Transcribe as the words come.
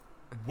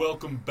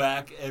Welcome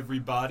back,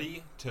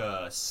 everybody,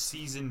 to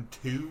Season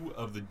 2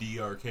 of the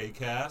DRK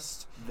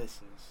KAST.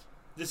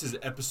 This is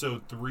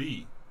Episode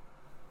 3.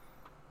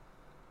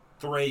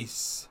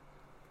 Thrace.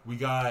 We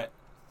got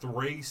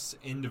Thrace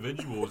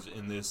individuals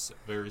in this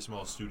very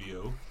small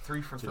studio.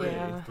 3 for 3. Today.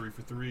 Yeah. 3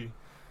 for 3.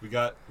 We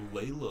got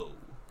Layla.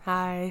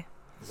 Hi.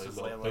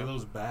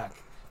 Layla's back.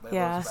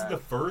 Yeah. This is the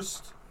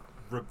first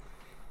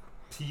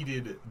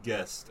repeated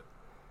guest.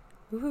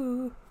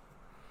 Woohoo.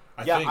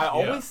 I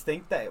always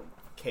think that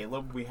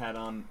Caleb we had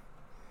on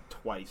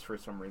twice for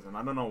some reason.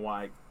 I don't know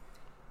why.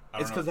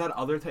 It's because that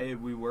other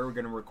time we were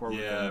going to record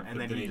with him, and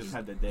then he just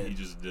had to dip. He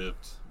just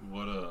dipped.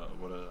 What a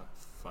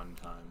fun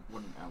time.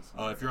 What an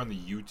awesome if you're on the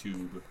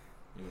YouTube,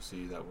 you'll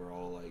see that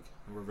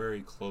we're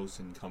very close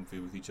and comfy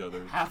with each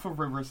other. Half of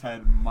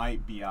Rivershead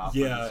might be off.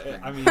 Yeah,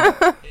 I mean,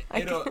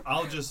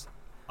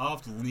 I'll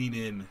have to lean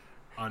in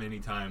on any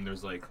time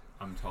there's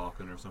I'm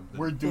talking or something.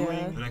 We're doing,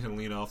 and I can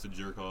lean off to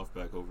jerk off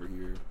back over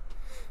here.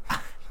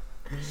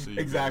 So you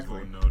exactly.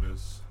 guys won't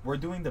notice. We're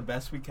doing the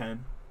best we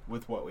can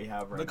with what we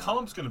have right now. The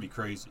comp's gonna be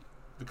crazy.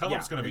 The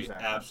comp's gonna be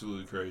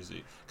absolutely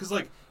crazy. Because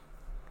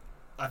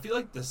I feel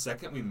like the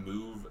second we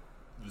move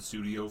the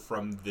studio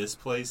from this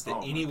place to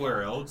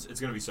anywhere else,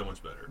 it's gonna be so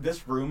much better.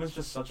 This room is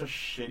just such a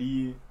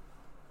shitty,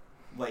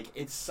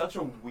 it's such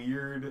a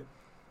weird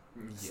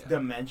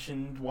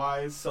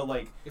dimension-wise. So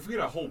if we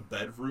get a whole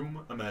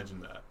bedroom,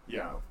 imagine that.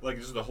 Yeah.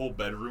 Just a whole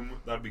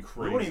bedroom, that'd be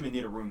crazy. We wouldn't even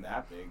need a room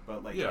that big,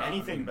 but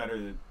anything better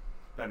than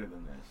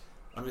this.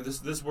 I mean,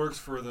 this works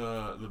for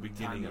the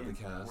beginning of the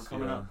cast. We're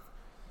coming up.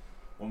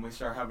 When we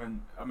start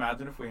having,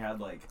 imagine if we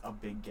had a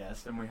big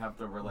guest and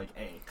we're like,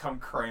 hey, come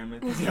cram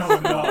it.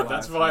 No,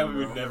 that's why we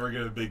would never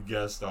get a big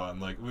guest on.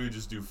 We would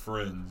just do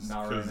friends.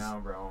 Not right now,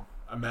 bro.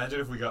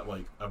 Imagine if we got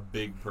a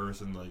big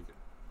person,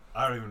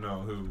 I don't even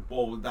know who.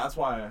 Well, that's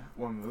why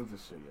when we move to the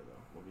studio,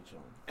 though, we'll be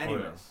chilling.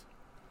 Anyways.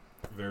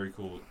 Very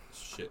cool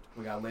shit.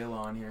 We got Layla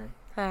on here.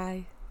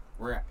 Hi.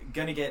 We're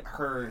gonna get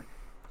her.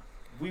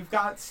 We've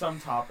got some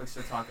topics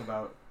to talk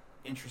about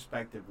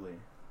introspectively.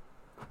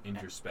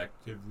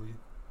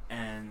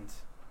 And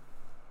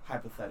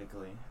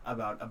hypothetically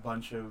about a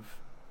bunch of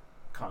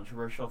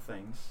controversial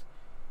things.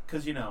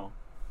 Because,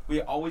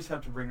 we always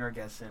have to bring our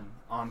guests in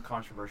on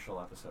controversial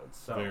episodes.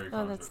 So very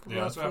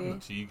controversial. That's what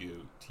happened to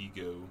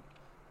Tigo.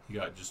 He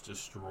got just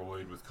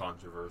destroyed with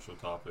controversial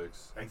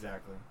topics.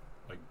 Exactly.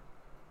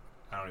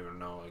 I don't even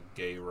know,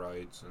 gay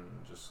rights and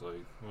just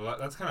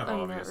that's kind of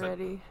I'm obvious. Not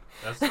ready.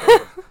 That's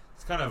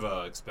it's kind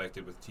of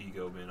expected with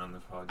Tigo being on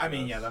this podcast. I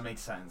mean, yeah, that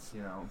makes sense,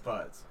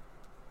 but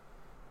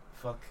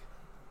fuck,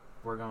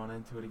 we're going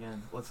into it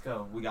again. Let's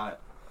go. We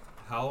got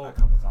a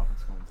couple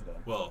topics going today.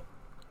 Well,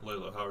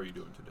 Layla, how are you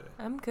doing today?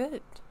 I'm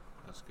good.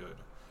 That's good.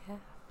 Yeah.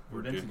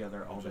 We've been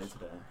together all day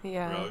today.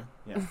 Yeah. Really?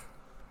 Yeah.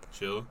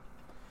 Chill?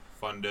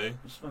 Fun day?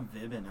 We just been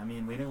vibbing. I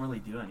mean, we didn't really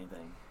do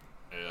anything.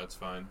 Yeah, that's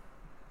fine.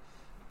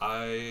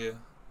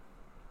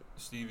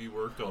 Stevie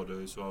worked all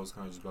day, so I was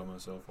kind of just by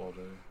myself all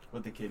day.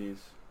 With the kiddies?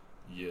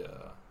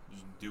 Yeah.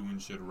 Just doing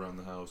shit around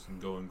the house and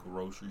going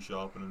grocery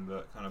shopping and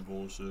that kind of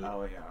bullshit.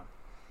 Oh, yeah.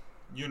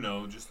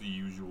 Just the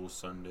usual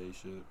Sunday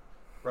shit.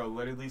 Bro,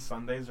 literally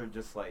Sundays are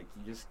just you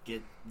just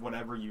get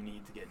whatever you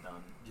need to get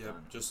done.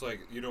 Yep, just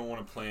you don't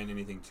want to plan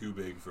anything too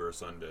big for a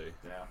Sunday.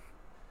 Yeah.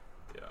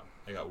 Yeah,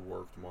 I got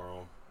work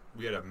tomorrow.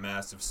 We had a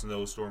massive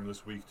snowstorm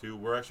this week, too.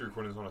 We're actually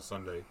recording this on a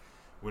Sunday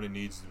when it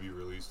needs to be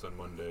released on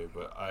Monday,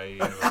 but I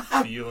have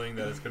a feeling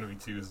that it's going to be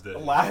Tuesday.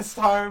 Last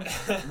time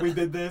we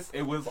did this,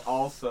 it was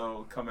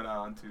also coming out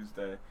on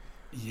Tuesday.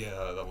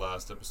 Yeah, the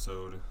last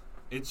episode.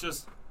 It's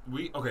just,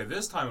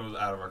 this time it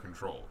was out of our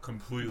control.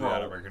 Completely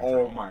out of our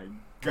control. Oh my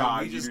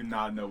god, you do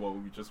not know what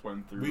we just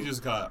went through. We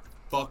just got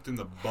fucked in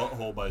the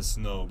butthole by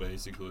snow,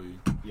 basically.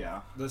 Yeah.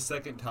 The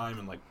second time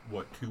in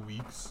 2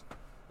 weeks?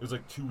 It was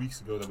 2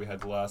 weeks ago that we had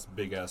the last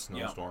big-ass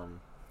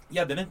snowstorm.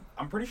 Yeah,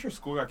 I'm pretty sure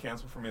school got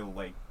canceled for me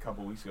a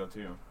couple weeks ago,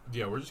 too.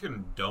 Yeah, we're just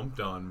getting dumped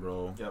on,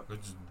 bro. Yep. They're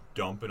just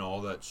dumping all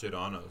that shit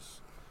on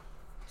us.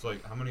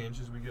 It's how many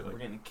inches we get? We're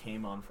getting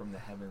came on from the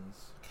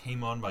heavens.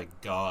 Came on by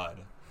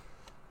God.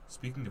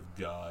 Speaking of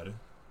God,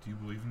 do you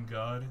believe in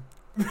God?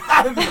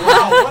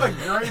 Wow, what a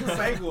great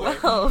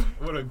segue. Wow.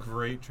 What a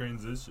great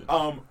transition.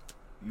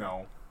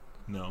 No.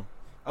 No.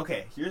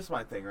 Okay, here's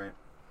my thing, right?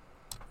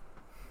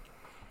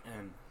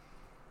 And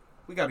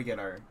we got to get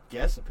our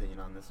guest opinion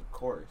on this, of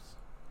course.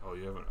 Oh,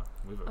 we have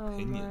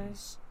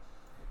opinions.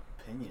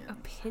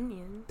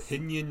 Opinions.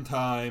 Opinion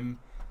time.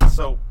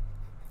 So,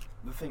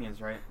 the thing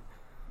is, right?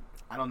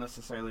 I don't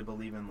necessarily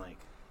believe in,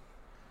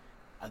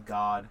 a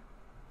God.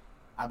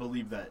 I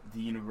believe that the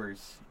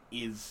universe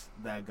is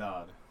that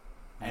God.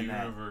 The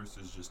universe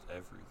is just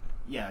everything.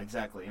 Yeah,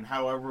 exactly. And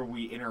however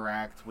we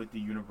interact with the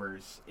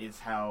universe is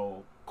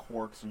how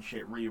quarks and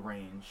shit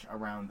rearrange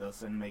around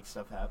us and make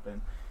stuff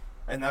happen.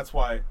 And that's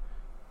why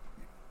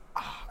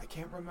I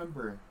can't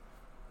remember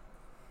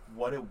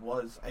what it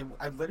was.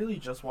 I literally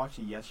just watched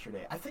it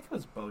yesterday. I think it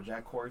was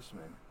BoJack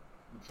Horseman.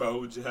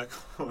 BoJack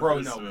Horseman. Bro,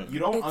 no, you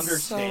don't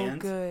understand how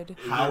good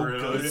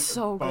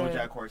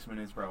BoJack Horseman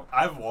is, bro.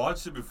 I've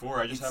watched it before.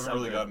 I just It's haven't so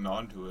really good. gotten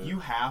onto it. You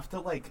have to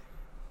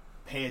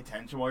pay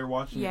attention while you're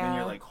watching it, and Yeah.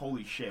 you're like,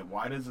 holy shit,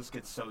 why does this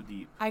get so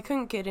deep? I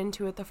couldn't get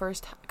into it the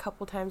first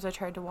couple times I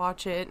tried to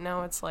watch it.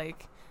 Now it's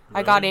like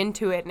I got Really?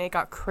 into it and it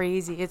got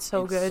crazy. It's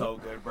so good. So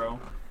good, bro.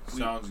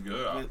 Sounds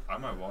good. I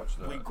might watch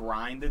that. We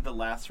grinded the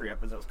last 3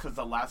 episodes, because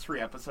the last 3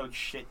 episodes,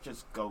 shit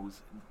just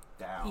goes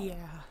down. Yeah.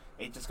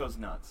 It just goes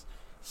nuts.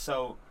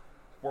 So,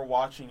 we're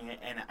watching it,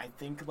 and I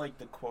think, like,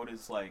 the quote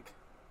is, like,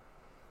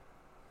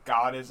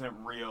 God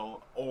isn't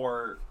real,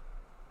 or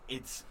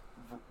it's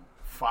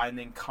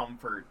finding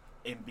comfort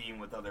in being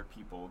with other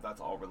people. That's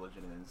all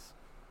religion is.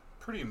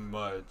 Pretty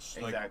much.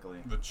 Exactly.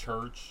 Like, the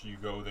church, you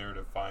go there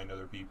to find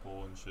other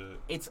people and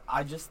shit.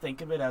 I just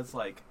think of it as,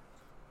 like,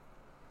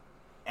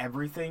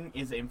 everything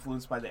is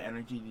influenced by the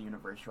energy of the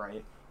universe,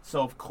 right?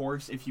 So, of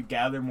course, if you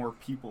gather more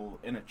people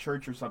in a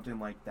church or something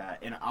like that,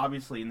 and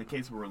obviously in the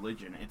case of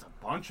religion, it's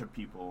a bunch of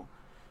people.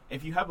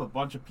 If you have a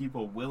bunch of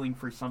people willing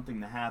for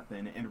something to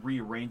happen and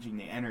rearranging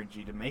the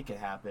energy to make it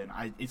happen,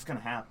 it's going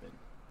to happen.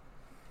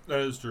 That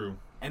is true.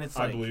 And it's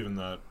I like, believe in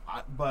that.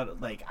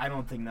 But, like, I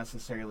don't think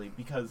necessarily,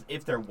 because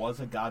if there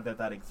was a God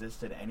that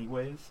existed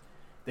anyways,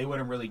 they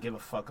wouldn't really give a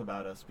fuck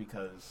about us,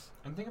 because...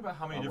 And think about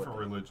how many different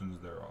religions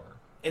there are.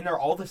 And they're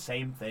all the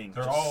same thing.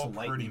 They're just all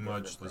slightly pretty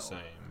much different, the bro.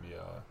 same,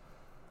 yeah.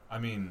 I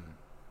mean,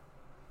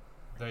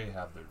 they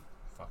have their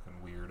fucking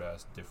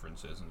weird-ass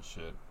differences and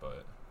shit,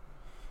 but...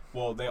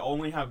 Well, they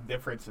only have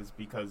differences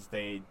because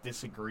they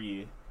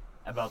disagree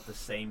about the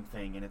same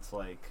thing, and it's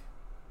like,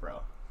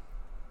 bro,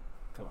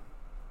 come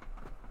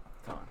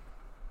on.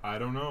 I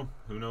don't know.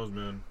 Who knows,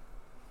 man?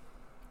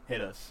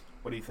 Hit us.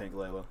 What do you think,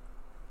 Layla?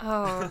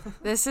 Oh,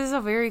 this is a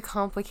very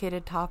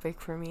complicated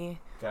topic for me.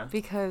 Okay.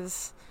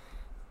 Because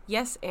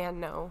yes and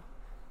no.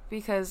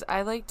 Because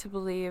I like to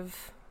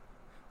believe,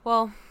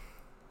 well,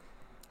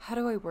 how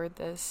do I word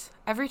this?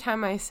 Every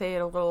time I say it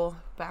a little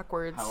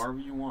backwards. However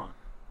you want.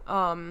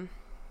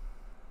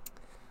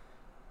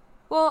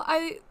 Well,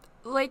 I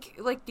like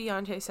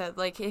Deontay said,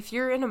 like, if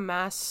you're in a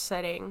mass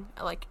setting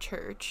like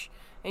church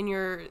and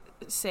you're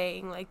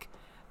saying like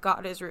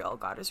God is real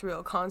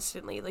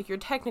constantly, like, you're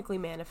technically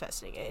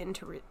manifesting it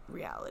into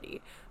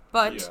reality.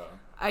 But Yeah,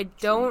 I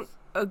don't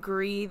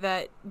agree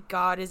that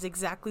God is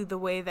exactly the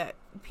way that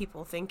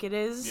people think it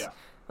is. Yeah.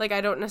 Like, I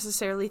don't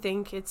necessarily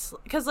think it's...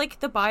 Because, like,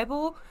 the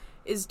Bible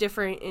is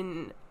different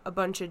in a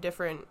bunch of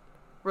different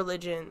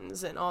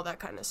religions and all that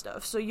kind of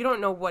stuff. So you don't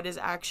know what is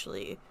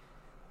actually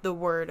the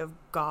word of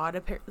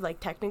God, like,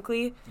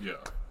 technically. yeah.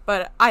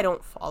 But I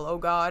don't follow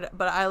God.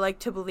 But I like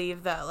to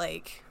believe that,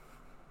 like,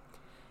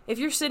 if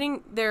you're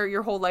sitting there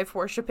your whole life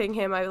worshiping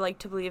him, I like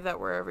to believe that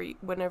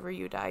whenever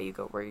you die, you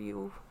go where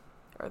you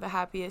are the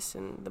happiest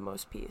and the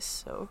most peace.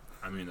 So...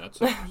 I mean, that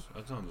sounds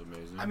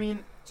amazing. I mean...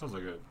 Sounds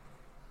like a...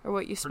 Or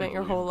what you spent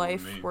your whole believable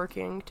to life me.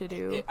 working to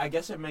do. I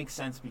guess it makes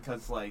sense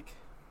because, like...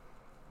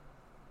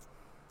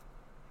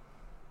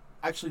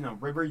 Actually, no.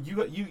 River, you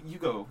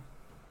go.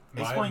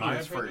 Explain My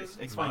yours opinion?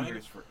 first. Explain Mine?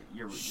 yours first.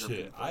 Your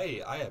Shit,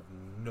 opinion. I have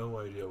no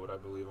idea what I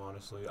believe,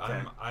 honestly.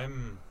 Okay.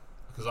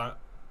 Because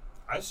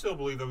I still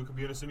believe that we could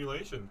be in a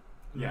simulation.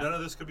 Yeah. None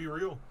of this could be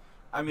real.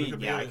 I mean,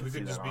 yeah, I we can see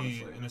could just that,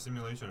 be honestly. in a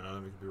simulation and none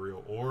of it could be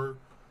real. Or,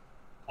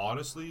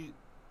 honestly,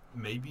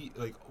 maybe,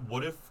 like,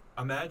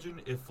 imagine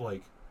if,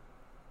 like,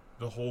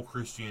 the whole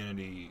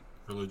Christianity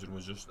religion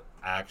was just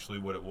actually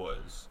what it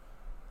was.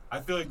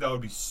 I feel like that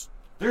would be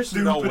There's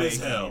no stupid way as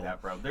it can hell. be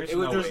that, bro. There's It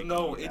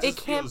no way it it just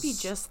It can't be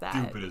feels just that.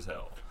 stupid as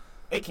hell.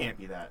 It can't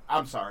be that.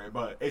 I'm sorry,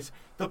 but it's...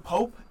 The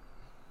Pope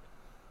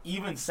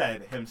even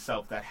said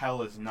himself that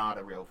hell is not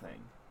a real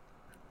thing.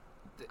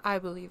 I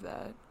believe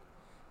that.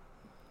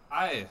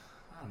 I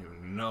don't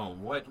even know.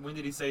 When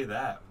did he say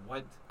that?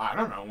 What? I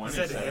don't know when He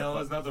said it, hell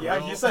but- is not the yeah,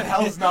 real. he said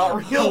hell's not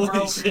real, bro.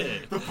 Holy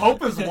shit. The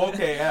Pope is woke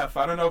AF.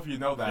 I don't know if you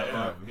know that,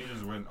 Yeah, but he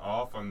just went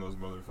off on those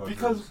motherfuckers.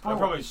 Because, bro- I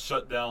probably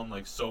shut down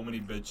like so many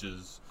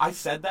bitches. I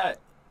said that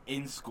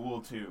in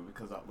school too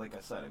because, like I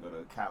said, I go to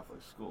a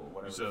Catholic school,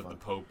 whatever. You said the the fuck.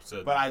 Pope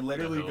said. But I that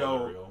literally hell isn't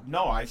go, real.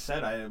 no, I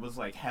said it was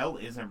like hell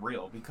isn't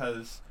real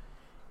because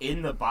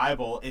in the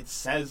Bible it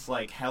says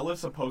like hell is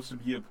supposed to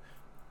be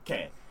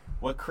okay.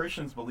 What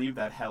Christians believe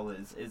that hell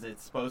is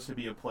it's supposed to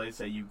be a place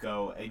that you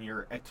go and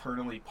you're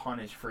eternally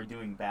punished for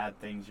doing bad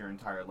things your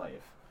entire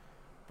life.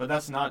 But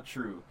that's not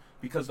true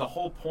because the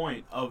whole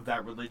point of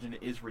that religion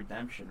is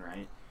redemption,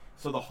 right?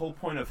 So the whole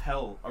point of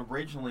hell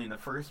originally in the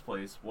first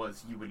place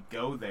was you would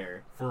go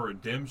there For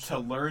redemption. to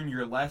learn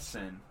your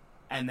lesson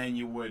and then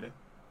you would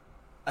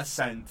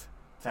ascend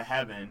to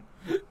heaven.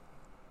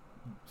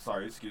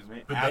 Sorry, excuse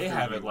me. But after they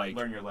have you it like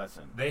learn your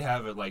lesson. They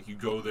have it like you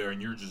go there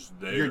and you're just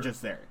there. You're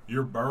just there.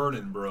 You're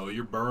burning, bro.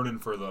 You're burning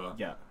for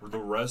Yeah, the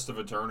rest of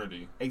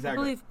eternity. I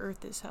exactly. believe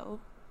Earth is hell.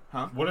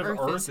 Huh? What if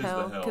Earth is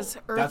hell? the hell? Because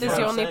That's Earth is what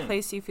the I'm only saying.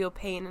 place you feel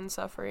pain and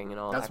suffering and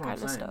all That's that what I'm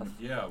kind of saying. stuff.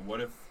 Yeah. What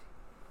if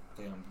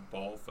damn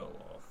ball fell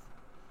off?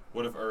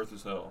 What if Earth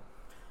is hell?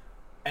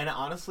 And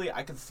honestly,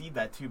 I could see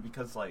that too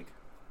because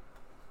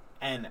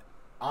and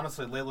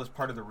honestly, Layla's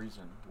part of the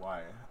reason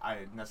why I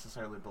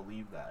necessarily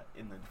believe that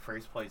in the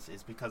first place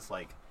is because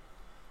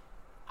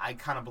I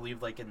kind of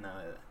believe in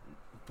the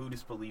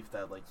Buddhist belief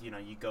that, like, you know,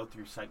 you go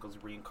through cycles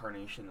of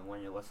reincarnation and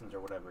learn your lessons or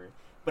whatever.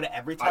 But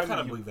every I time kind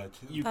of believe that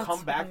too. you That's come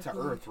what back I to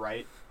believe. Earth,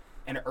 right?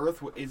 And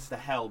Earth is the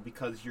hell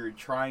because you're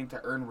trying to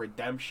earn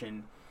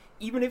redemption.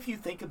 Even if you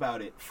think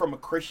about it from a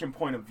Christian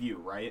point of view,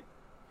 right?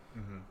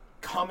 Mm-hmm.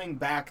 Coming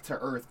back to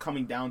Earth,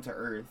 coming down to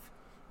Earth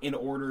in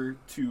order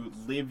to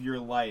live your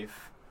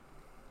life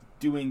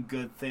doing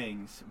good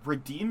things,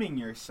 redeeming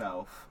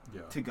yourself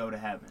Yeah. to go to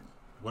heaven.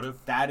 What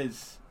if That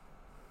is...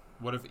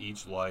 What if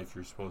each life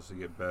you're supposed to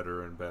get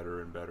better and better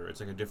and better? It's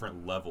like a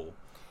different level.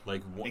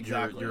 Like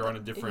Exactly. you're on a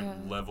different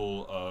Yeah.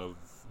 level of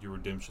your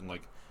redemption.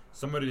 Like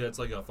somebody that's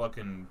like a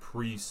fucking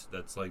priest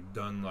that's like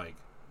done like.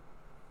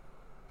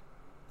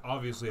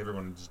 Obviously,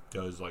 everyone just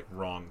does like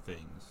wrong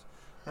things,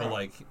 but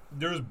like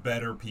there's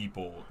better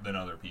people than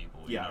other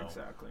people. You Yeah, know?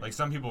 exactly. Like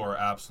some people are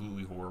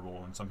absolutely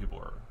horrible, and some people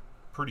are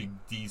pretty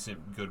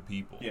decent, good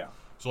people. Yeah.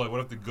 So like, what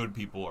if the good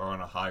people are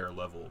on a higher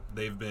level?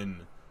 They've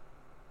been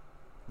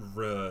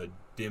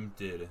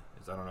redempted.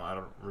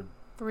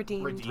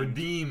 Redeemed.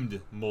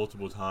 Redeemed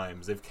multiple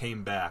times. They've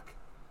came back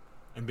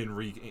and been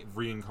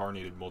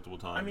reincarnated multiple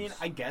times. I mean,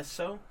 I guess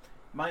so.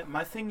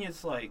 My thing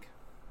is, like,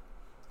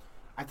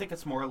 I think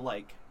it's more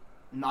like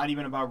not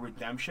even about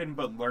redemption,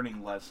 but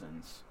learning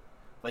lessons.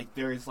 Like,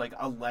 there's like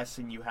a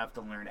lesson you have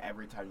to learn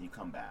every time you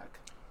come back,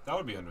 that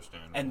would be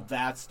understandable. and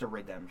that's the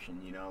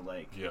redemption. You know,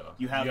 like, yeah,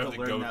 you have to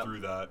learn go that-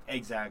 through that.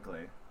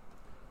 exactly.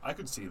 I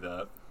could see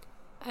that.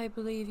 I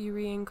believe you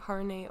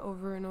reincarnate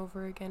over and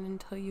over again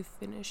until you've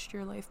finished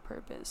your life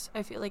purpose.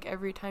 I feel like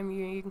every time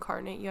you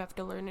reincarnate, you have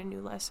to learn a new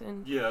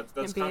lesson. Yeah,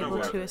 that's And be kind of able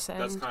what to ascend.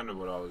 that's kind of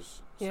what I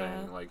was Yeah.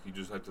 saying. Like you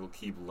just have to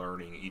keep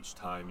learning each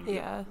time you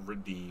Yeah. get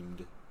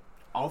redeemed.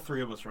 All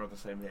three of us are on the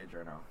same page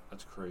right now.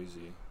 That's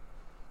crazy.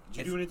 Did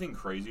you It's- do anything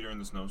crazy during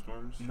the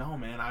snowstorms? No,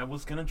 man, I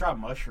was gonna drop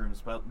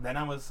mushrooms, but then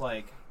I was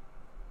like,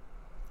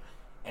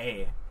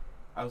 I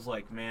was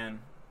like, man,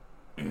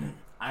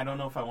 I don't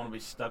know if I want to be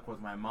stuck with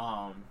my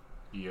mom,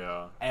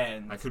 Yeah,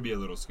 and that could be a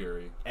little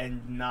scary.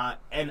 not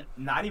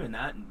even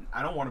that.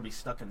 I don't want to be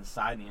stuck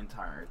inside the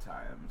entire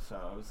time. So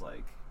I was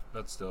like,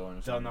 That's still don't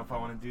understandable. know if I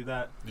want to do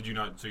that. Did you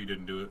not? So you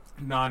didn't do it?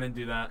 No, I didn't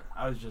do that.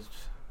 I was just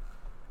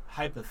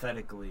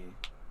hypothetically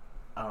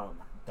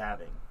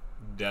dabbing.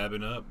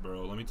 Dabbing up,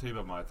 bro. Let me tell you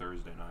about my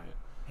Thursday night.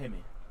 Hit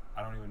me.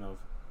 I don't even know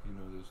if you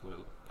know this,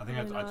 Layla. I think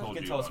I I know. told You you.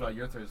 can tell us about it.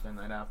 your Thursday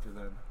night after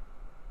then.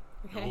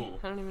 Okay, Cool.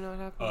 I don't even know what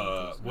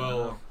happened.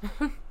 Well,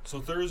 so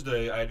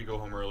Thursday I had to go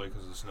home early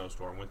because of the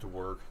snowstorm. Went to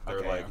work. They're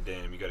Okay. like,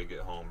 "Damn, you got to get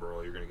home,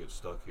 bro. You're gonna get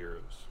stuck here."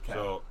 Okay.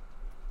 So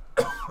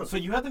So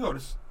you had to go to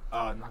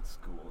not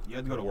school. You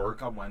had to go to Work.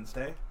 work on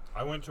Wednesday.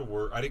 I went to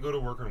work. I didn't go to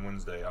work on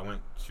Wednesday. I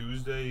went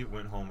Tuesday,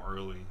 went home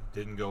early,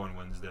 didn't go on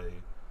Wednesday,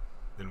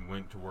 then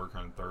went to work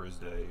on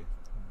Thursday,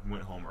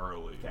 went home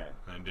early, Okay.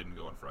 and didn't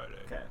go on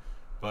Friday. Okay.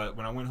 But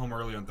when I went home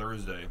early on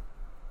Thursday,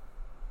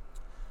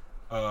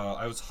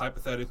 I was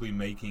hypothetically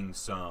making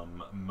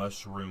some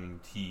mushroom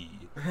tea,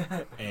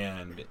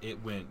 and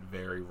it went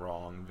very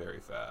wrong very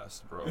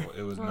fast, bro.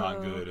 It was not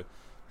Oh. good.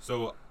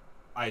 So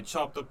I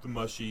chopped up the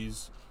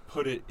mushies,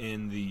 put it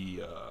in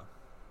the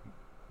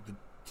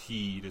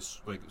tea to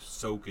like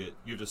soak it.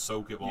 You have to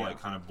soak it while Yeah. like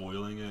kind of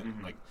boiling it,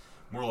 Mhm. like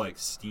more like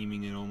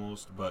steaming it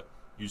almost, but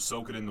you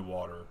soak it in the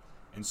water.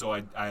 And so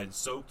I had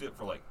soaked it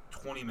for like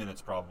 20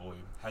 minutes probably,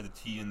 had the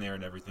tea in there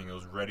and everything. It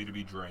was ready to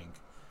be drank.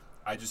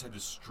 I just had to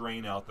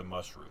strain out the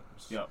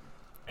mushrooms. Yep.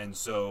 And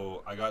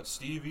so I got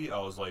Stevie. I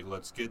was like,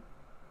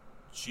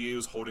 she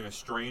was holding a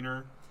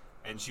strainer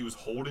and she was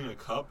holding a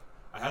cup.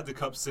 I had the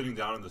cup sitting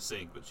down in the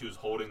sink, but she was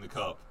holding the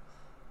cup.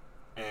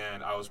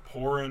 And I was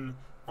pouring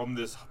from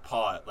this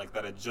pot, like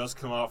that had just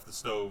come off the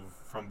stove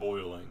from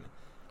boiling,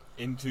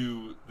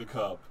 into the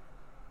cup.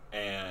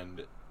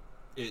 And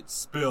it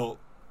spilt,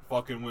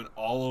 fucking went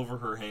all over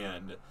her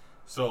hand.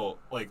 So,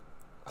 like,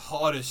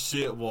 hot as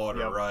shit water,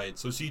 Yep. right?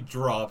 So she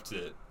dropped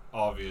it,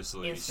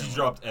 obviously. Instantly. She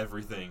dropped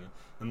everything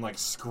and, like,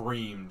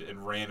 screamed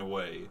and ran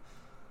away.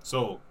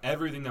 So,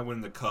 everything that went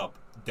in the cup,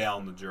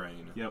 down the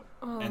drain. Yep.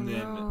 Oh, and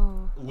then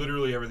no.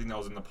 literally everything that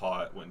was in the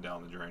pot went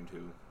down the drain,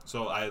 too.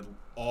 So,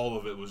 all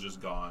of it was just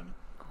gone.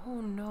 Oh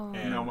no.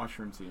 And- No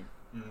mushroom tea.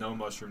 No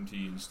mushroom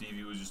tea, and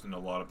Stevie was just in a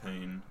lot of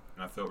pain,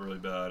 and I felt really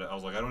bad. I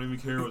was like, I don't even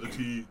care about the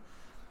tea.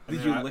 And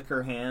Did then you lick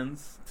her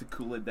hands to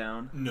cool it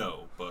down?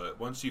 No, but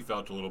once she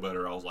felt a little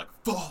better, I was like,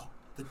 fuck,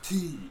 the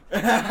tea.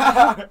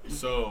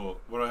 So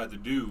what I had to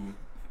do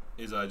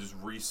is I just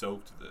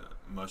re-soaked the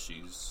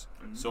mushies.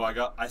 Mhm. So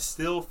I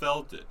still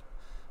felt it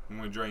when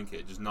we drank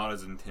it, just not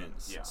as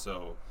intense. Yeah.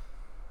 So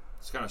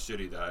it's kind of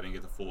shitty that I didn't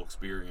get the full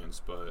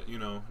experience, but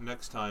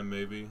next time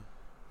maybe,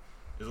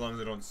 as long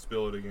as I don't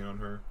spill it again on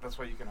her. That's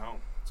what you can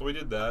hope. So we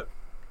did that.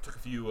 Took a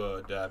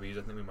few dabbies.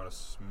 I think we might have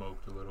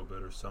smoked a little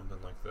bit or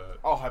something like that.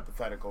 All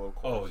hypothetical, of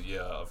Oh, course. yeah,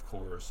 of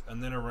course.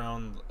 And then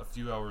around a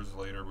few hours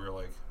later, we were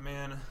like,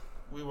 man,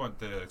 we want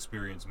to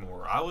experience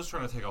more. I was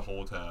trying to take a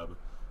whole tab,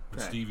 but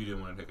Okay. Stevie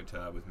didn't want to take a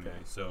tab with me. Okay.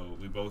 So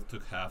we both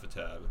took half a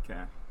tab.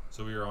 Okay.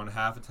 So we were on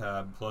half a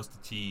tab, plus the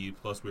tea,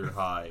 plus we were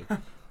high.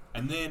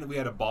 And then we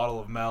had a bottle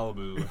of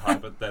Malibu,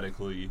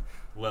 hypothetically,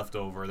 left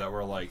over that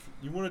we're like,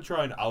 you want to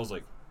try? And I was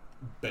like,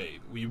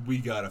 babe, we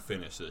gotta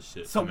finish this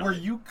shit. So tonight. were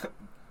you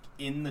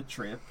in the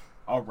trip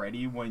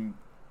already when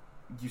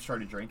you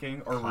started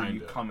drinking, or were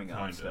you coming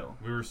up still?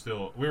 We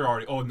were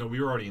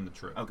already in the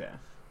trip. Okay.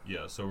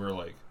 Yeah, so we were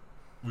like,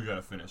 we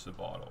gotta finish the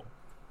bottle.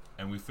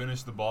 And we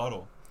finished the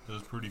bottle. It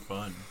was pretty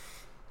fun.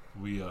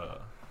 We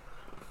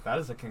That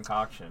is a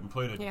concoction. we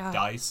played a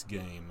dice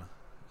game.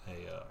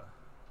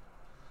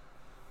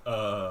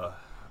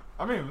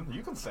 I mean,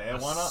 you can say it.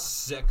 Why A not?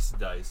 sex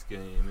dice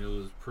game. It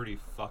was pretty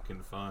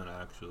fucking fun,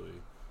 actually.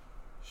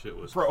 Shit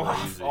was Bro,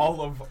 crazy.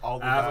 of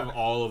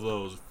all of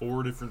those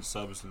 4 different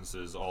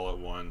substances all at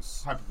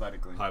once.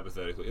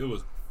 Hypothetically. It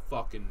was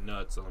fucking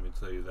nuts. Let me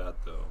tell you that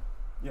though.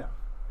 Yeah.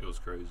 It was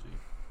crazy.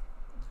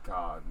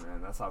 God,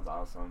 man, that sounds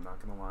awesome. Not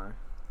gonna lie.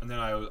 And then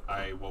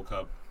I woke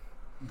up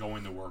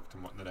going to work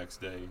the next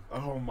day.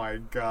 Oh my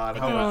God!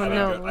 But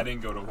then I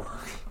didn't go to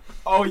work.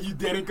 Oh, you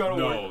didn't go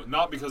to work? No,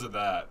 not because of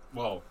that.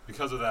 Well,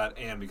 because of that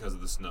and because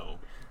of the snow.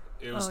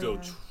 It was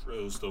it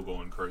was still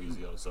going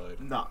crazy outside.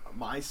 No,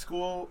 my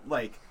school,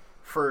 like,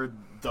 for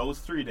those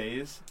 3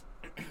 days,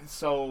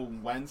 so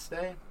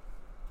Wednesday,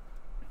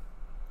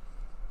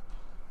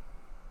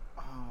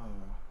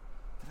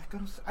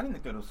 I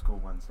didn't go to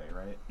school Wednesday,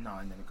 right? No,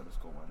 I didn't go to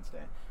school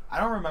Wednesday. I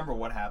don't remember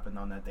what happened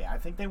on that day. I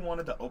think they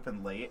wanted to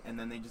open late, and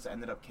then they just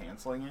ended up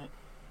canceling it.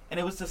 And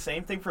it was the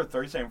same thing for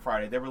Thursday and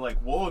Friday. They were like,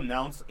 we'll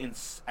announce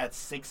at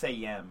 6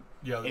 a.m.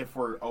 If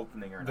we're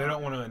opening or not. They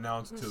don't want to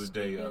announce to the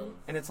day of.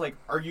 And it's like,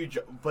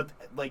 but,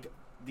 like,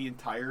 the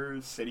entire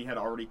city had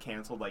already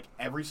canceled. Like,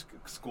 every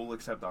school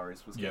except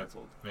ours was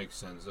canceled. Makes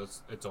sense.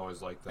 It's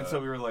always like that. And so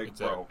we were like,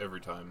 bro.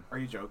 Every time. Are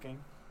you joking?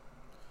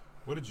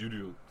 What did you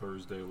do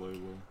Thursday,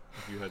 Layla?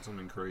 If you had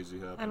something crazy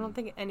happen? I don't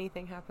think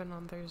anything happened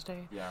on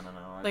Thursday. Yeah, I don't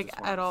know. Like,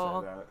 at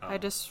all. I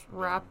just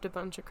wrapped a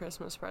bunch of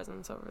Christmas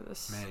presents over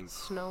this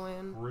snow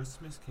in.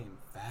 Christmas came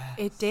fast.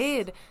 It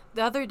did.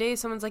 The other day,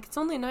 someone's like, it's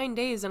only 9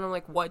 days. And I'm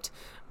like, what?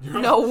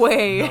 No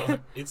way. No,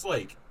 it's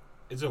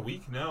a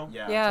week now.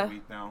 Yeah, it's a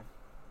week now.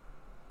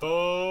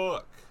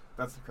 Fuck.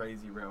 That's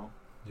crazy, bro.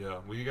 Yeah,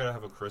 we gotta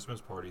have a Christmas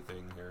party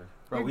thing here.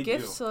 Bro, your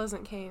gift still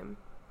hasn't came.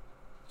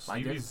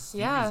 Stevie's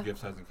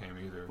gift hasn't came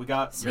either.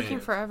 It's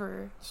taking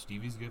forever.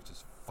 Stevie's gift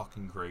is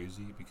fucking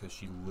crazy because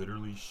she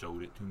literally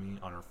showed it to me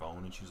on her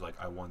phone and she's like,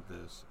 I want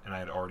this, and I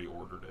had already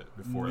ordered it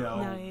before.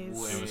 Nice.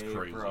 Way, it was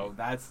crazy, bro.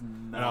 That's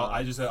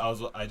nuts.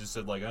 And I just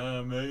said like,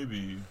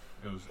 maybe.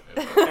 It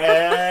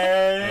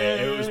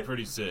was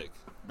pretty sick.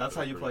 That's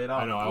how you play it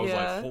out. I know. I was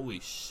like,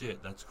 holy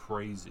shit, that's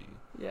crazy.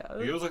 Yeah.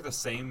 Like, it was like the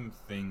same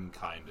thing,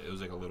 kind of. It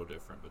was like a little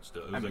different, but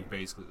still, it was like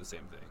basically the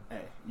same thing.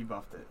 Hey, you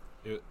buffed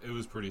it. It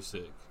was pretty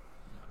sick.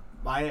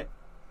 And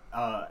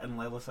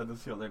Layla said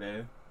this the other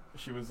day.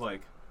 She was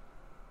like,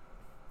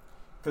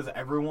 because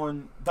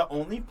the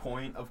only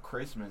point of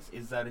Christmas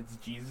is that it's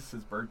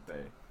Jesus'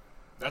 birthday.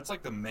 That's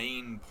like the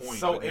main point.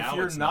 So if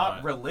you're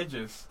not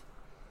religious,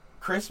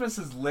 Christmas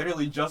is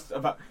literally just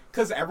about,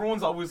 because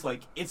everyone's always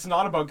like, it's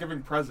not about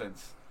giving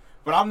presents.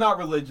 But I'm not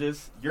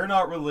religious. You're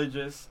not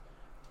religious.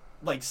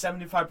 Like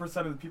 75%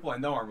 of the people I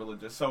know aren't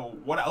religious. So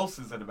what else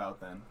is it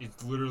about then?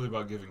 It's literally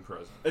about giving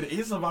presents. It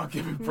is about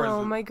giving presents.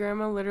 No, my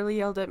grandma literally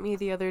yelled at me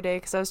the other day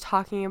because I was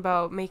talking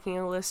about making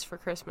a list for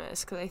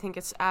Christmas because I think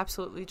it's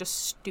absolutely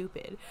just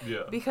stupid.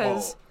 Yeah.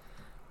 Because.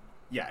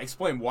 Yeah,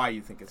 explain why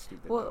you think it's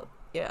stupid. Well,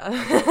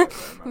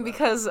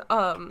 because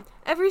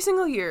every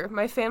single year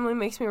my family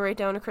makes me write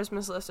down a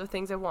Christmas list of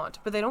things I want,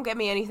 but they don't get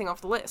me anything off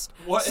the list.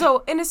 What?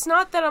 So, and it's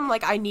not that I'm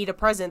like, I need a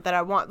present that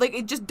I want. Like,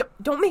 it just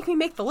don't make me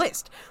make the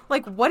list.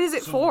 Like, what is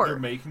it for? They're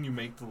making you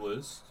make the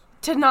list?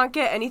 To not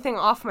get anything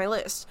off my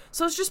list.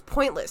 So it's just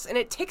pointless. And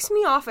it ticks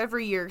me off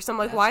every year. Because I'm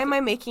like, why am I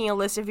making a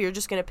list if you're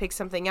just going to pick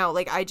something out?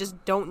 Like, I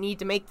just don't need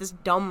to make this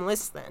dumb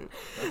list then.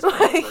 That's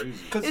like,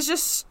 crazy. It's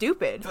just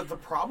stupid. The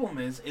problem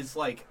is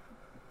like,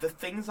 the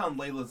things on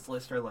Layla's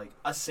list are like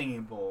a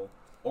singing bowl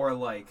or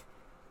like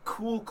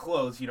cool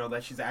clothes,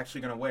 that she's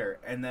actually going to wear.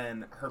 And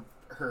then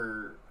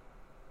her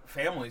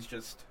family's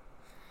just...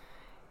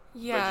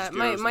 Yeah,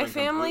 my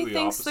family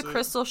thinks the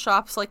crystal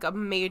shop's like a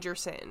major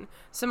sin.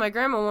 So my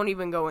grandma won't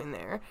even go in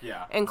there.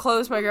 Yeah. And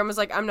clothes, my grandma's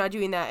like, I'm not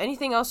doing that.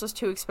 Anything else was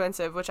too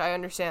expensive, which I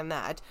understand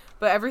that.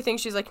 But everything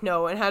she's like,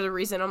 no, and has a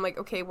reason. I'm like,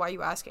 okay, why are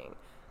you asking?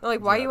 Like,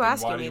 why are you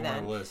asking me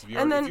then? If you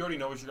already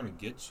know what you're going to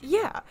get you.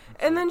 Yeah.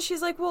 And then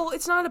she's like, well,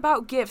 it's not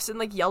about gifts, and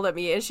like yelled at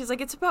me. And she's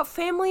like, it's about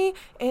family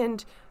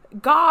and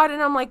God.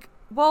 And I'm like,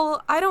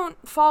 well, I don't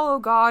follow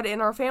God,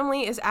 and our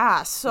family is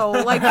ass. So,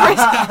 like,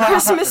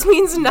 Christmas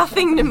means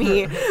nothing to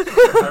me.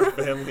 Our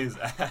family is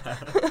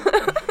ass.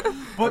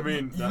 But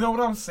you know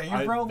what I'm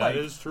saying, bro? That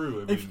is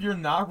true. If you're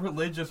not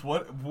religious,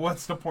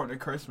 what's the point of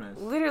Christmas?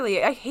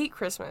 Literally, I hate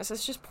Christmas.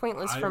 It's just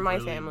pointless for my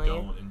family. I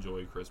don't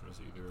enjoy Christmas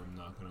either. I'm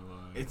not gonna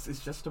lie.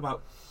 It's just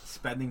about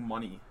spending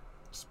money.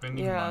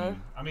 Money.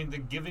 I mean, the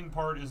giving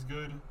part is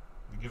good.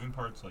 The giving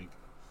part's like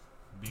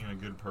being a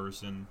good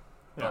person,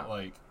 but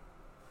like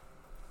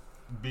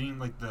being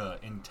like the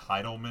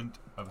entitlement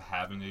of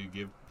having to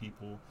give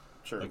people.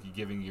 Sure. Like you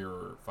giving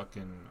your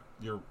fucking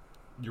your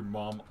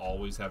mom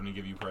always having to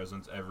give you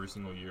presents every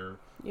single year.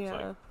 Yeah. It's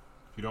like,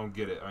 if you don't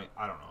get it,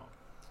 I don't know.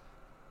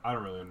 I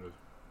don't really know.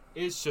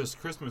 It's just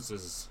Christmas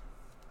is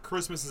a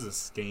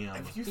scam.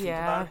 If you think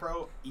about it,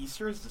 bro,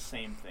 Easter is the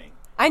same thing.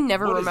 I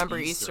never What is remember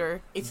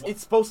Easter? Easter.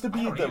 It's supposed to I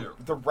be don't either.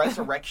 the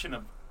resurrection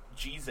of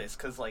Jesus,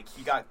 because like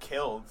he got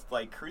killed,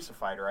 like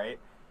crucified, right?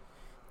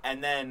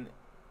 And then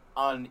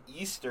on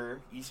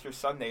Easter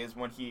Sunday is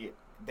when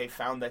they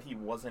found that he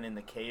wasn't in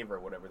the cave or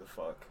whatever the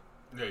fuck.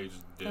 Yeah, you just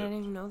I dipped. didn't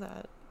even know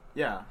that.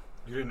 Yeah.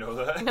 You didn't know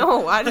that?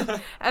 No, I've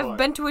What?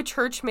 been to a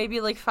church maybe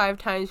like 5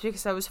 times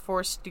because I was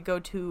forced to go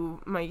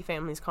to my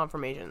family's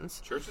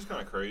confirmations. Church is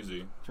kind of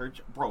crazy.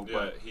 Church, bro,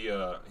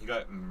 Yeah, he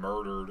got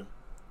murdered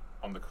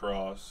on the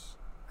cross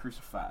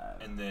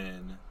crucified. and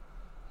then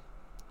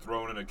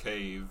thrown in a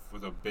cave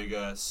with a big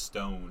ass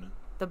stone.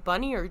 The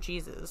bunny or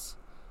Jesus?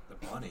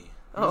 The bunny.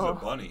 Oh. Who's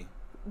a bunny?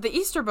 The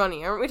Easter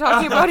bunny. Aren't we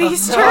talking about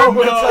Easter?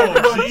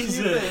 No,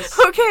 Jesus.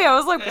 Okay, I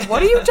was like,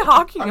 what are you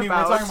talking I mean,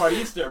 about? we're talking about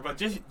Easter, but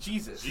just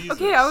Jesus.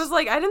 Okay, I was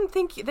like, I didn't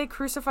think they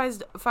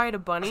crucified a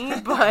bunny,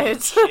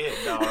 but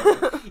Shit, dog.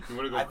 You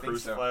want to go I think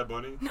crucify a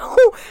bunny? no.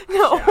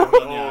 Yeah,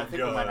 I think we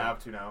God. might have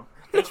to now.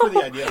 Thanks for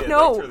the idea. Yeah,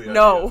 No, thanks for the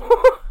no. idea.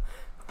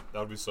 That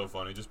would be so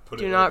funny. Just put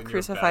it Do right not in your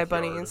crucify backyard.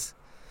 bunnies.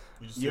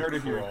 You just You see heard a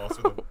it here. cross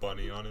with a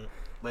bunny on it.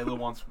 Layla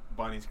wants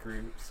bunnies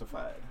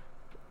crucified.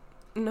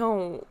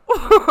 No. Do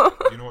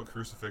you know what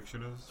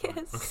crucifixion is?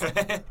 Yes.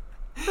 Okay.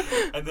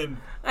 And then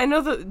I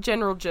know the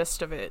general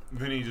gist of it.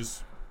 he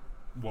just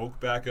woke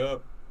back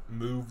up,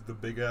 moved the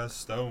big ass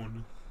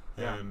stone,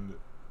 Yeah. and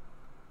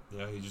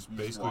yeah, he just He just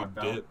basically walked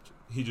out. dipped.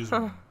 He just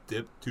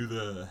dipped to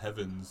the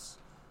heavens.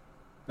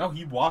 No,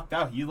 he walked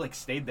out. He like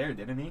stayed there,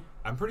 didn't he?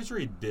 I'm pretty sure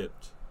he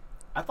dipped.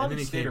 I thought And then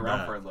he he stayed came around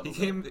back. for a little He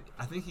bit. came.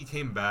 I think he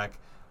came back.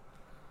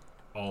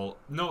 No,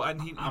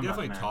 and he I'm not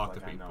definitely gonna act talked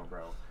like to I people. know,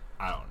 bro.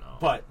 I don't know.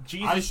 But I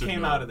Jesus should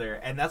came know. out of there,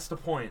 and that's the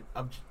point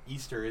of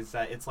Easter, is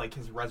that it's like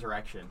his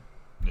resurrection.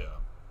 yeah,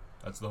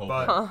 that's the whole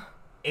But- thing. Huh.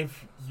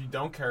 If you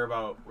don't care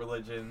about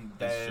religion,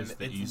 then just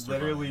the it's Easter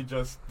literally bunny.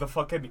 just the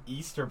fucking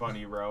Easter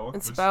bunny, bro.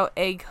 It's Which- about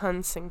egg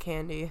hunts and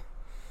candy.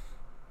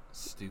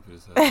 Stupid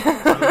as hell.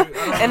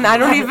 And I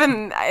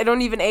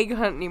don't even egg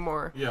hunt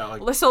anymore. Yeah,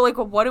 like So like,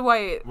 what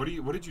What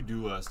did you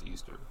do last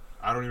Easter?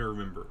 I don't even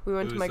remember. we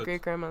went It to was my such-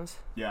 great grandma's.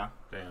 Yeah.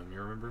 Damn, you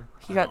remember?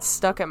 He got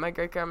stuck at my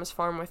great grandma's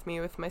farm with me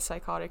with my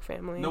psychotic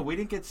family. No, we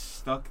didn't get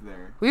stuck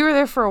there. We were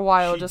there for a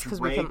while She just because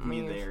we dragged couldn't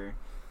me leave. there,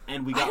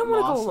 and we I got don't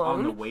wanna go lost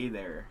on the alone. way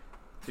there,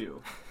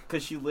 too.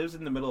 Because she lives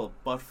in the middle of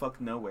buttfuck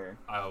nowhere.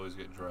 I always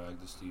get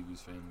dragged to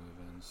Stevie's family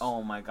events.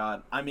 Oh my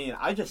god. I mean,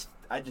 I just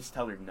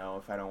tell her no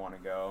if I don't want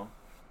to go.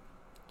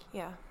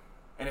 Yeah.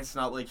 And it's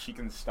not like she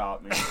can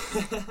stop me.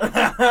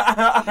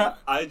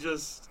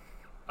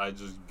 I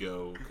just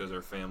go because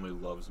her family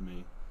loves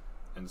me,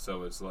 and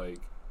so it's like,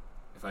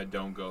 if I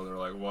don't go, they're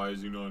like, "Why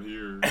is he not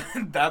here?"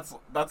 that's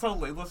how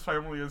Layla's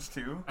family is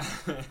too.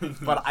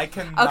 But I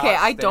cannot Okay,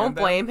 I stand don't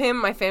them. blame him.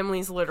 My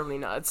family's literally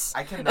nuts.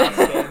 I cannot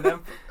stand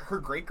them. Her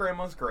great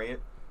grandma's great,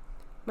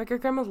 My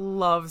great grandma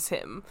loves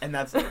him. and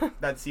that's it.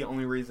 That's the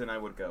only reason I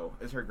would go,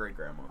 is her great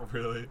grandma.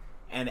 Really?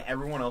 And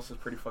everyone else is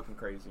pretty fucking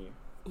crazy.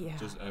 Yeah.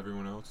 Just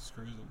everyone else is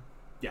crazy.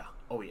 Yeah.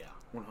 Oh yeah.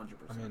 100%.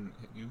 I mean,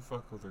 you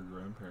fuck with her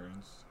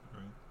grandparents,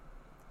 right?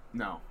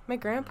 no. My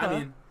grandpa. I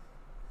mean,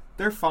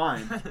 they're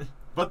fine,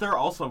 but they're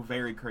also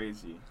very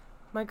crazy.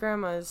 My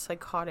grandma is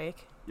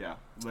psychotic. Yeah,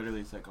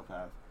 literally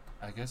psychopath.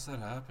 I guess that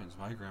happens.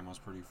 My grandma's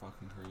pretty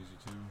fucking crazy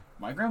too.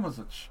 My grandma's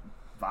a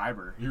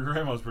viber. Your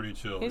grandma's pretty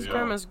chill. His yeah.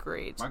 grandma's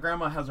great. My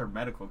grandma has her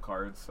medical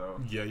card, so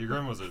Yeah, your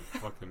grandma's a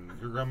fucking.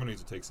 Your grandma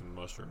needs to take some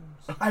mushrooms.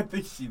 I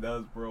think she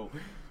does, bro.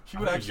 She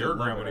would I think actually your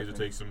love grandma it, I needs to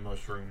think. take some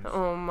mushrooms.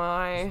 Oh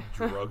my.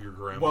 Just drug your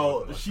grandma.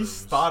 Well, with she's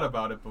mushrooms. thought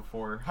about it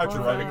before.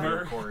 Hypothetically,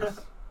 Drugging of course.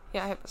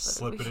 Yeah, hypothetically.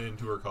 Slipping it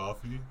into her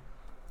coffee.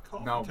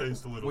 Coffee No,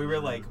 tastes a little. we were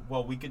weird. like,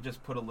 well, we could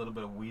just put a little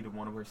bit of weed in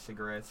one of her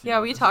cigarettes. Yeah,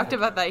 we talked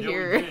about that yeah,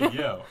 here. We did,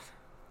 yeah.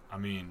 I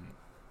mean,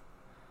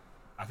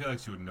 I feel like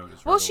she would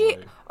notice. Well, right she-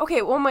 away.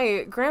 Okay, well,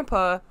 my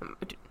grandpa.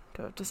 Do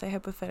I have to say This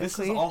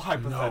hypothetically? is all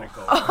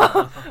hypothetical.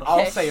 Okay.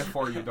 I'll say it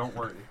for you. Don't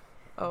worry.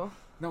 Oh.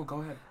 No,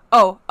 go ahead.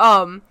 Oh,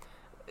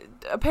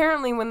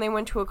 apparently when they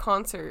went to a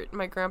concert,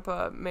 my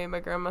grandpa made my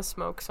grandma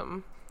smoke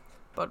some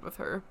bud with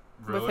her.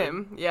 Really? With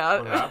him. Yeah.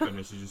 What happened?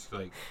 Is she just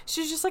like?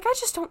 She's just like, I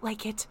just don't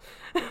like it.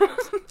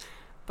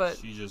 But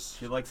She just.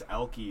 She likes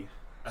Elky.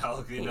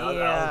 Alky, not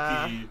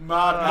Yeah. Alky.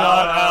 Not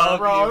Alky,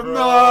 bro. bro.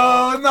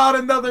 No, not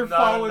another Not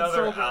fallen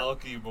another soldier.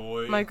 Alky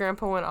boy. my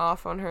grandpa went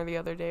off on her the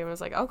other day and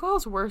was like,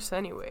 alcohol's worse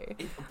anyway.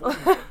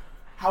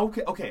 How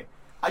can, okay,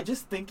 I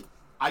just think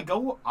I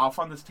go off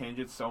on this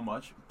tangent so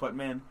much, but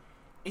man,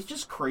 it's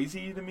just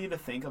crazy to me to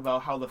think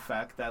about how the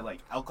fact that like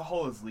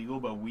alcohol is legal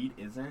but weed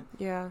isn't.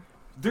 Yeah.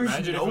 There's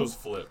Imagine if it no was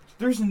flipped.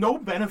 there's no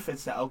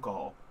benefits to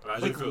alcohol.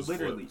 Imagine Like, if it was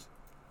literally. flipped.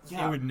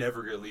 Yeah. It would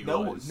never get No,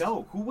 legalized.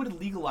 no. Who would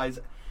legalize?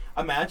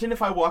 Imagine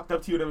if I walked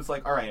up to you and it was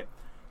like, all right,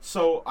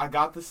 so I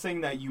got this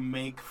thing that you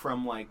make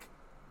from like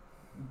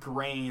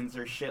grains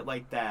or shit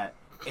like that.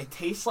 It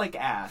tastes like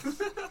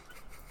ass.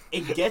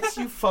 It gets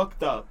you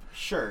fucked up,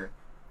 sure,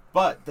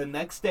 but the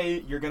next day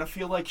you're gonna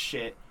feel like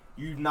shit,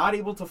 You're not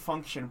able to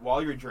function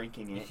while you're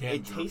drinking You it. can't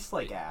It tastes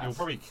like ass. You'll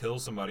probably kill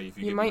somebody if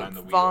you You get might behind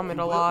the wheel. vomit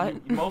a lot.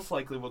 You most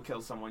likely will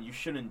kill someone. You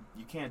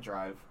can't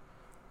drive.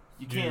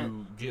 You can't.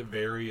 You get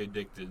very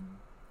addicted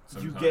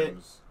sometimes. You get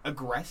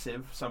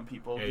aggressive. Some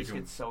people Yeah, you just can-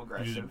 get so You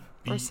aggressive. just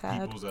Or beat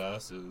sad. people's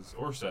asses.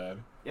 Or sad.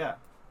 Yeah.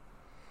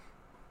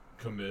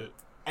 Commit.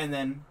 And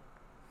then,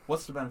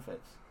 what's the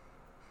benefits?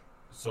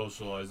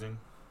 Socializing.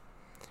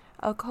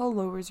 Alcohol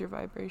lowers your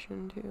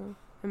vibration too.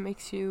 It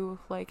makes you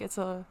like it's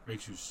a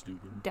Makes you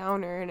stupid.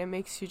 downer, and it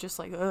makes you just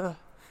like ugh.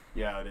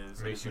 Yeah, it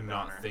is. Makes you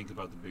not think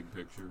about the big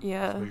picture.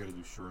 Yeah. That's why you gotta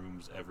do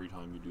shrooms every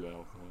time you do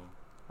alcohol.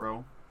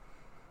 Bro,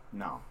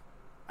 no.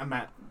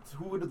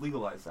 Who would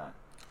legalize that?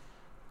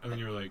 And then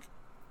you're like,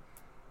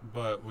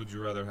 but would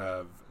you rather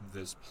have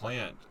this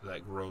plant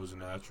that grows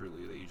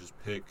naturally that you just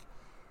pick,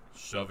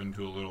 shove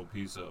into a little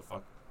piece of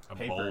a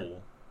Paper.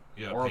 bowl?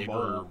 Yeah, Or a paper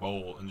bowl. or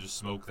bowl, and just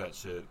smoke that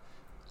shit.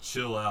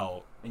 Chill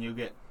out. And you'll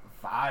get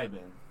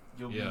vibing.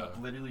 You'll Yeah.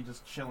 be literally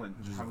just chilling,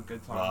 Just have a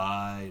good time.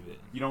 vibing.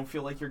 You don't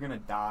feel like you're gonna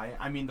die.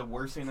 I mean, the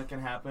worst thing that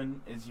can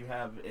happen is you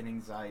have an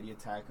anxiety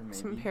attack or maybe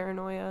Some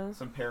paranoia.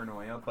 some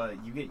paranoia,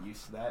 but you get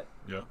used to that.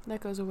 Yeah.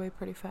 That goes away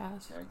pretty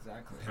fast. Yeah,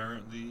 exactly.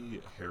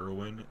 Apparently,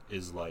 heroin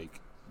is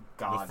like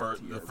God, the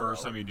tier,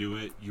 first bro. time you do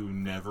it, you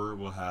never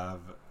will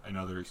have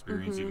another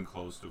experience Mhm. even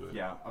close to it.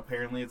 Yeah,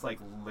 apparently it's like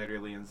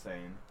literally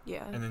insane.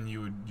 Yeah. And then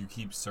you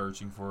keep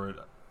searching for it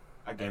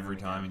Again every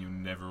and time, again. and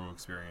you never will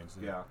experience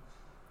it. Yeah.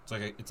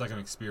 It's like an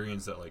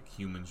experience that like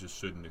humans just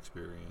shouldn't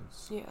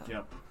experience. Yeah.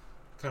 Yep.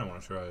 Kind of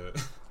want to try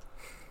it.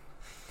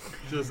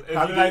 Just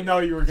How did I know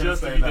you were gonna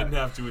just say if you that? didn't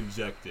have to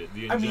inject it.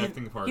 The I mean,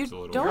 injecting part's You a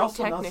little. don't You're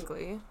also not-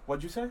 technically.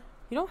 What'd you say?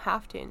 You don't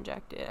have to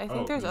inject it. I think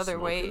Oh, there's can you other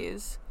smoke it?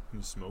 ways. Can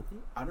you smoke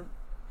it? I don't.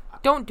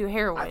 Don't do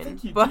heroin. I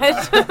think you. but Do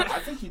I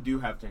think you do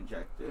have to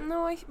inject it.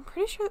 no, I'm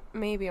pretty sure.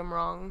 Maybe I'm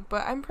wrong,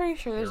 but I'm pretty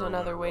sure there's Heroin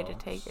another way to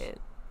rocks. take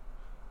it.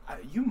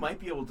 You might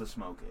be able to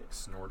smoke it.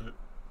 Snort it.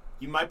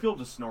 You might be able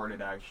to snort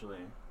it actually.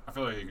 I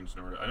feel like you can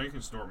snort it. I know you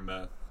can snort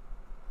meth.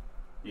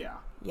 Yeah.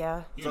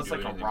 Yeah. You So can it's do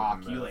like a anything rock.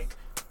 with You meth. like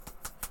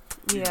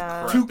Yeah.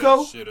 Crack that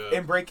Tuco shit up.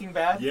 in Breaking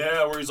Bad.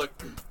 Yeah, where he's like,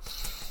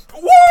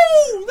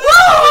 Whoa!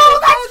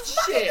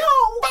 That's shit.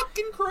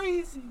 Fucking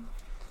crazy.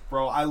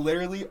 Bro,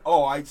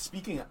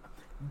 speaking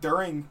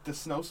during the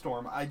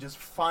snowstorm, I just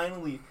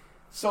finally.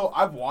 So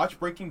I've watched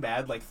Breaking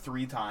Bad like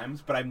 3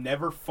 times, but I've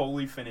never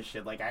fully finished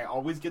it. Like I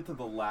always get to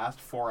the last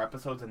 4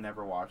 episodes and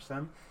never watch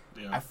them.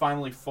 Yeah. I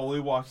finally fully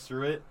watched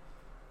through it.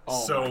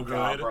 Oh so my good,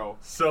 God, bro.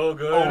 So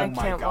good. Oh I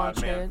my can't God,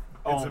 watch man. it.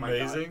 Oh It's my God.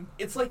 amazing.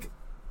 It's like,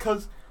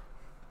 cause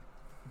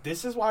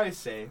this is why I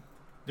say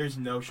there's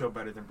no show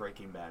better than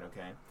Breaking Bad.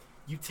 Okay,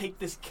 you take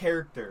this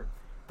character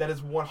that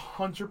is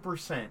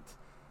 100%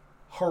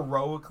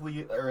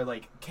 heroically or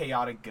like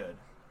chaotic good,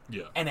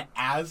 Yeah. and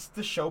as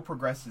the show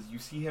progresses, you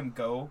see him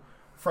go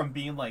from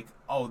being like,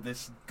 oh,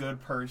 this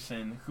good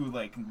person who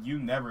like you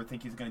never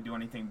think he's gonna do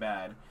anything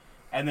bad,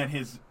 and then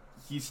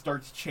he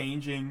starts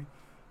changing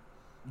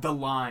the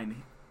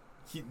line.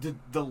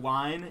 The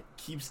line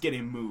keeps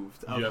getting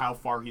moved of Yep. how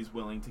far he's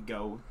willing to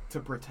go to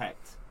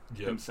protect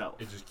Yep.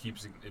 himself. It just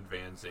keeps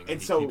advancing. And And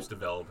he so- keeps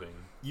developing.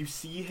 You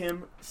see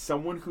him,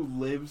 someone who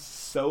lives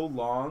so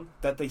long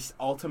that they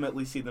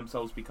ultimately see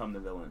themselves become the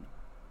villain.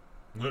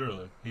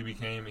 Literally, he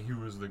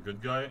was the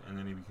good guy, and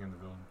then he became the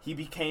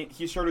villain.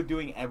 He started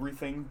doing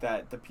everything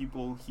that the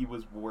people he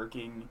was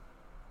working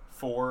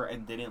for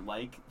and didn't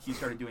like. He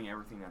started doing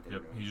everything that they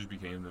Yep, were doing. he just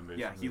became them.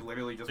 Basically. Yeah, he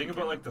literally just think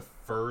became about like the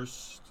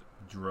first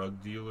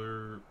drug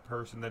dealer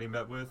person that he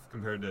met with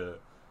compared to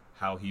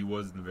how he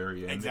was in the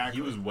very end. Exactly.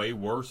 He was way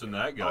worse than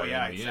that guy. Oh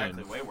yeah, in the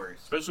exactly. End. Way worse.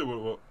 Especially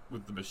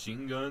with the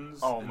machine guns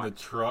Oh, and my- the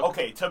truck.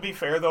 Okay, to be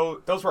fair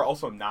though, those were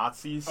also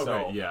Nazis. Okay,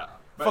 So yeah.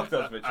 fuck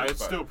those But, bitches, it's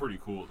but- still pretty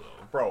cool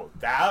though. bro,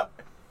 that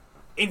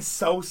it's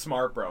so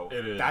smart, bro.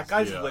 It is, That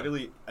guy's yeah.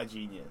 literally a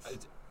genius.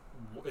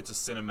 It's a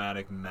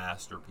cinematic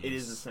masterpiece. It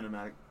is a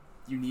cinematic.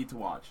 You need to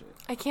watch it.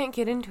 I can't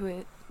get into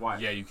it. Why?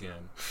 Yeah, you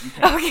can. You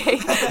can. Okay. You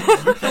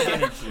can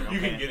get into it, You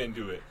okay? can get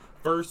into it.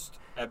 First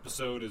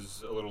episode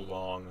is a little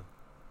long,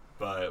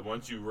 but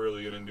once you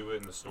really get into it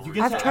in the story, You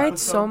get I've to tried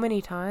episode- so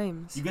many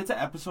times. You get to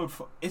episode.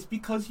 It's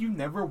because you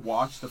never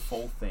watch the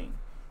full thing.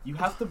 You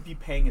have to be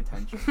paying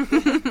attention.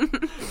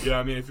 yeah.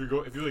 I mean, if you're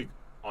like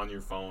on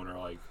your phone or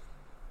like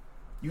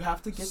You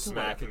have to get to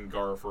smacking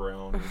Garf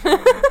around,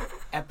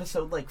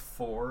 episode like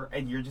 4,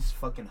 and you're just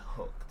fucking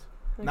hooked.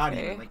 Not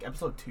Okay. even like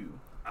episode 2,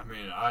 I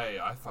mean,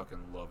 I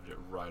fucking loved it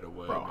right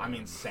away, bro. I man.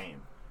 mean,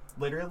 same.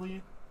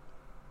 Literally,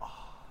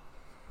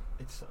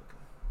 it's so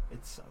good.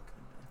 It's so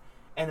good,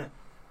 man. And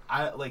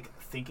I like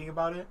thinking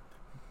about it.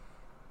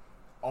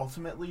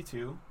 Ultimately,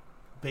 too,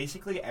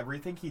 basically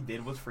everything he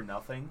did was for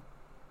nothing,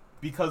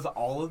 because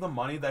all of the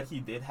money that he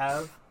did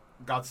have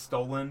got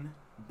stolen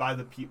by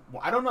the people.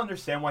 Well, I don't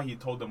understand why he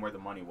told them where the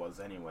money was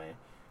anyway,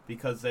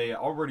 because they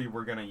already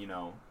were gonna,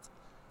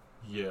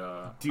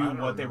 yeah, do I don't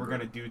what they were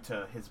remember. gonna do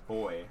to his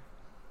boy.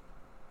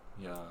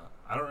 Yeah,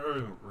 I don't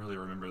really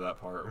remember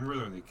that part. I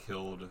remember when they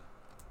killed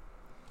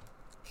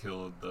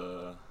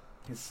the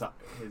his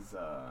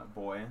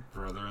boy.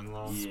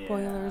 Brother-in-law. Yeah.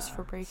 Spoilers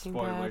for Breaking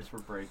Bad. Spoilers for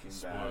Breaking Bad.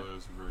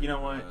 Spoilers for Breaking You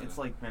know what? Bad. It's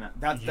like, man,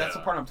 that's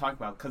the part I'm talking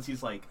about, because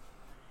he's like,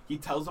 he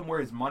tells them where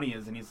his money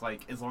is, and he's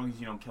like, as long as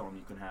you don't kill him,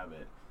 you can have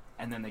it.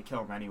 And then they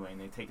kill him anyway, and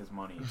they take his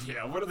money.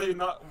 Yeah, what are they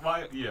not?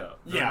 Why? Yeah,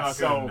 they're not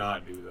gonna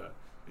not do that.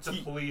 It's a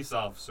police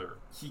officer.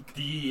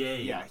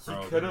 DEA. Yeah,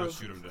 bro, he could have.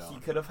 shoot him down. He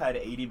could have had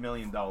 $80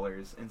 million.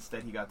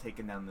 Instead, he got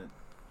taken down to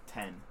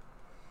 10.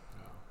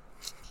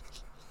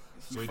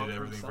 So he did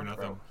everything for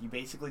nothing. Bro. He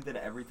basically did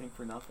everything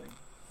for nothing.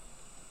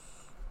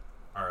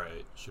 All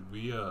right, should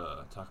we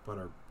talk about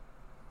our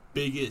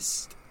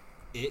biggest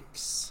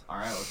icks? All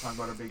right, let's talk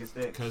about our biggest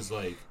ick. Because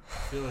like, I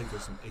feel like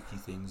there's some icky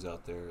things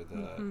out there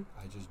that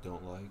I just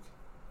don't like.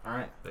 All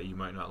right. That you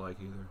might not like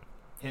either.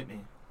 Hit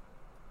me.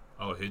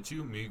 Oh, hit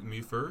you?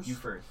 Me first? You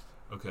first.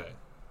 Okay.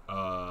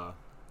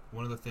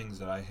 One of the things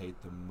that I hate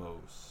the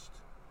most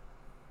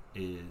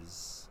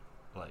is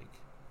like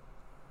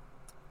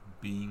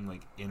being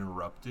like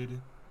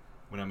interrupted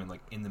when I'm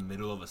in the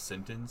middle of a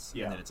sentence,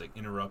 and then it's like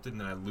interrupted, and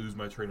then I lose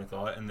my train of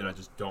thought, and then I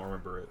just don't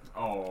remember it.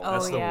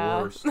 That's the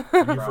worst.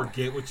 When you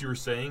forget what you were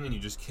saying and you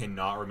just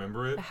cannot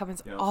remember it. It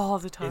happens all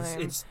the time.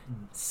 It's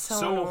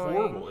so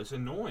horrible. It's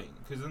annoying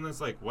because then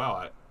it's like,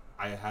 wow,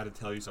 I had to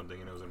tell you something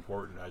and it was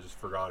important. I just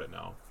forgot it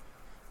now.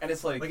 And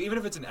it's like even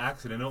if it's an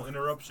accidental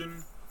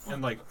interruption,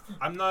 and like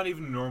I'm not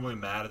even normally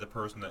mad at the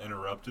person that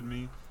interrupted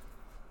me.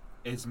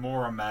 It's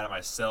more I'm mad at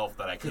myself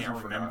that I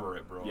can't remember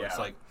it, bro. Yeah. It's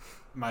like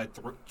my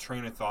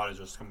train of thought is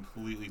just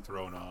completely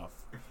thrown off.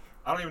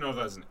 I don't even know if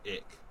that's an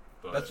ick.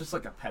 But that's just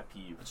like a pet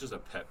peeve. It's just a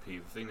pet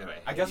peeve thing that I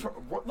hate. I guess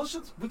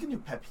we can do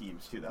pet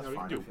peeves too. That's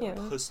fine. We can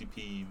do pussy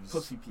peeves.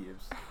 Pussy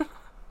peeves.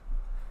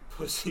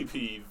 Pussy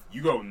peeve.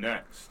 You go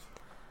next.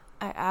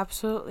 I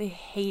absolutely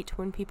hate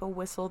when people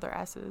whistle their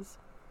S's.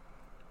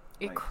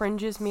 It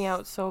cringes me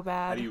out so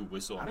bad. How do you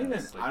whistle? I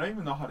don't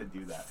even know how to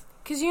do that.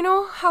 Because you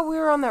know how we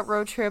were on that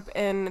road trip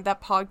and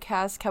that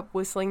podcast kept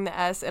whistling the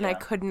S and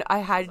I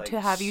had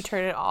to have you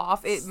turn it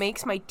off. It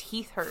makes my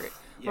teeth hurt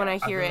when I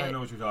hear it. I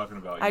know what you're talking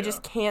about. I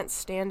just can't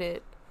stand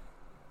it.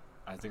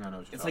 I think I know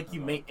what you're talking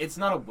about. It's like it's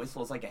not a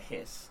whistle, it's like a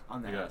hiss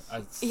on the S.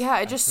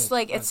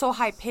 It's so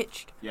high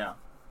pitched. Yeah.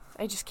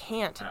 I just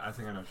can't. I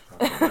think I know what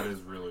you're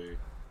talking about.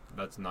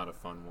 That's not a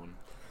fun one.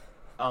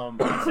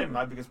 I'd say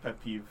my biggest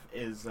pet peeve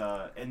is,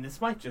 and this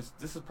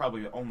is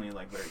probably only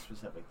like very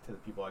specific to the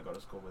people I go to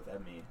school with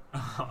and me.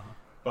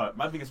 But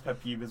my biggest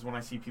pet peeve is when I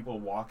see people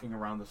walking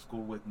around the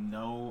school with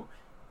no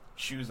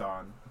shoes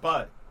on.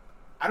 But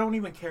I don't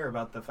even care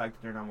about the fact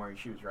that they're not wearing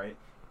shoes, right?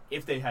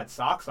 If they had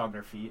socks on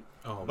their feet.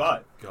 Oh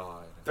but my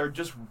God. They're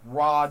just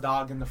raw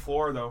dogging the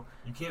floor though.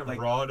 You can't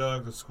raw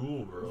dog the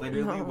school, bro.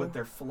 Literally with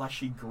their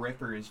fleshy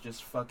grippers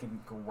just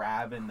fucking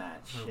grabbing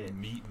that shit.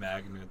 Meat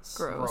magnets.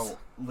 Gross. Bro,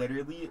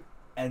 literally.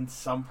 And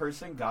some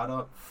person got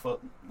up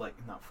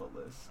not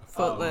footless.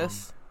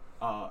 Footless.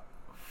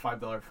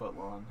 $5 foot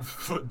long.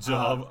 Foot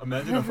job.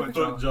 Imagine a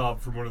foot job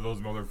from one of those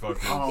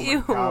motherfuckers. Oh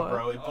my God,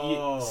 bro.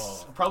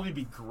 It'd probably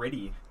be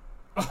gritty.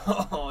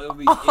 Oh, it'll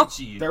be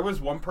itchy. There was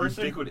one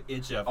person. Your dick would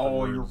itch afterwards.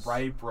 Oh, you're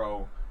right,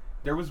 bro.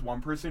 There was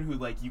one person who,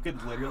 like, you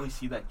could literally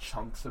see that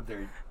chunks of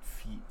their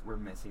feet were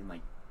missing,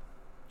 like,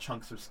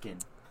 chunks of skin.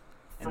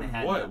 And from they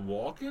had what?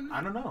 Walking?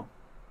 I don't know.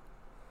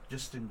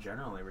 Just in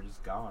general, they were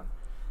just gone.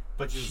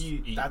 But just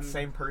that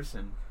same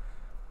person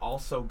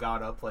also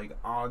got up, like,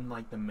 on,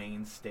 like, the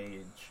main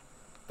stage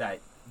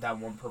that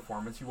one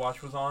performance you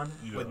watched was on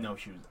with no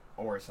shoes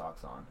or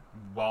socks on.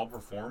 While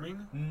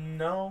performing?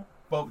 No.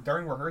 But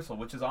during rehearsal,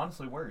 which is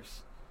honestly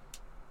worse.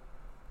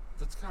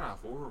 That's kind of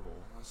horrible.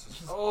 That's just,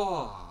 just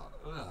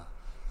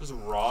a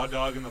raw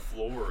dog in the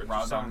floor. It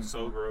just sounds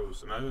so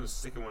gross. Imagine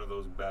sticking one of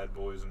those bad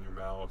boys in your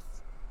mouth.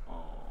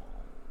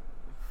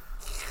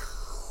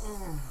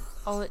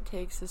 All it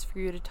takes is for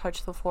you to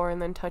touch the floor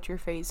and then touch your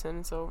face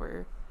and it's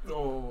over.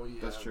 Oh,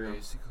 yeah. That's true.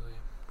 Basically.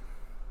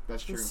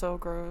 That's true. It's so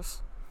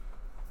gross.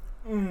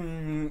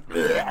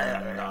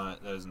 That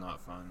is not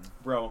fun.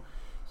 Bro,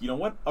 you know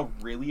what a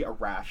really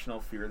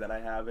irrational fear that I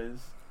have is?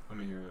 Let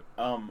me hear it.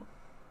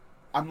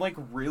 I'm like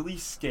really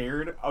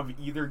scared of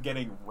either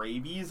getting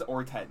rabies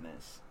or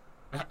tetanus.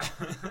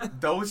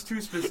 Those two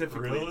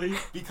specifically. Really?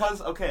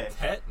 Because, okay.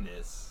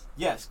 Tetanus?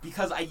 Yes,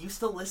 because I used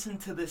to listen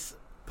to this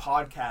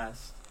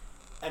podcast,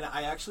 and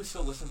I actually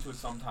still listen to it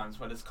sometimes,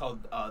 but it's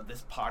called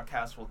This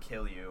Podcast Will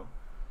Kill You.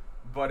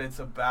 But it's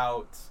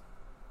about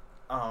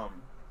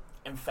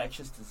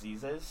infectious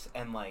diseases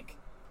and, like,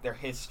 their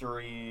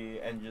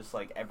history and just,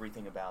 like,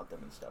 everything about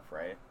them and stuff,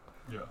 right?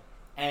 Yeah.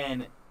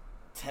 And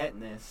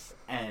tetanus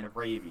and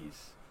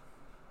rabies.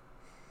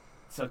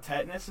 So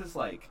tetanus is,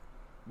 like,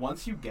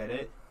 once you get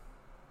it,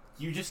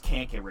 you just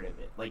can't get rid of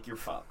it. Like, you're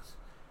fucked.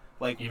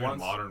 Like, even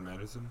modern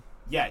medicine?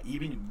 Yeah,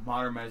 even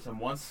modern medicine.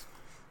 Once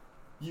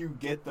you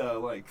get the,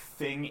 like,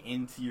 thing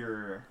into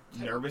your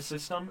nervous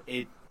system,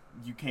 you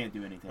can't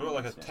do anything. What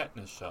about, like, a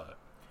tetanus shot?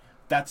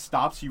 That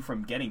stops you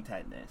from getting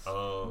tetanus.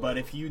 Oh. But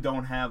if you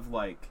don't have,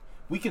 like...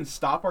 We can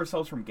stop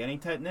ourselves from getting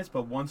tetanus,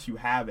 but once you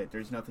have it,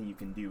 there's nothing you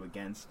can do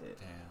against it.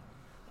 Damn.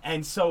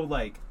 And so,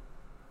 like,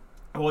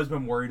 I've always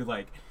been worried,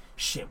 like,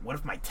 shit, what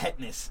if my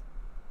tetanus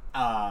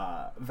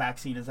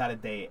vaccine is out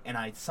of date and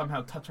I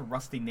somehow touch a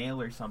rusty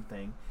nail or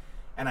something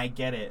and I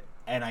get it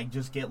and I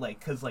just get like,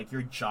 cause like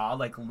your jaw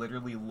like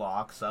literally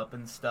locks up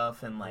and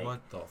stuff and like.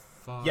 What the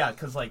fuck? Yeah,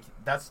 cause like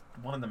that's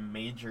one of the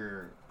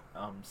major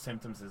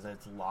symptoms is that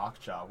it's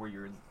lockjaw where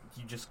you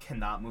just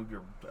cannot move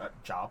your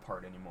jaw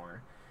part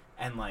anymore,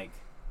 and like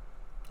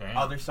Damn.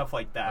 other stuff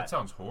like that. That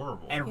sounds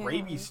horrible. And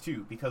rabies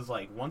too, because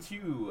like once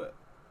you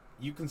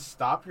can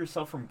stop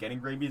yourself from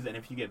getting rabies, and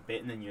if you get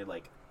bitten and you're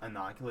like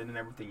inoculated and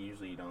everything,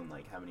 usually you don't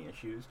like have any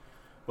issues.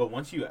 But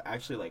once you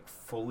actually like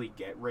fully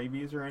get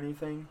rabies or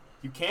anything,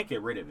 you can't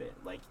get rid of it.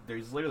 Like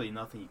there's literally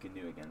nothing you can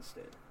do against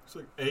it. It's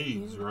like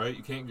AIDS, right?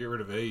 You can't get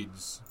rid of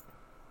AIDS,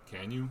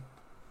 can you?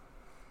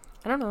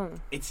 I don't know.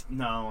 It's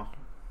no.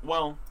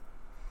 Well,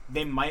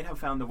 they might have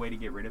found a way to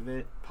get rid of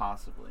it,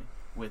 possibly,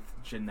 with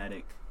gene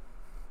editing.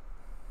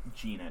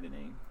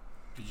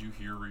 Did you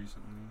hear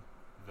recently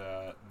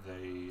that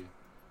they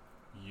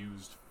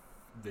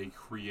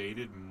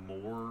created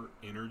more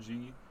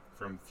energy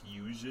from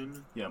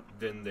fusion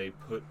than they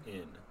put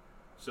in?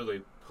 So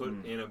they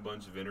put in a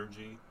bunch of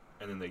energy,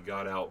 and then they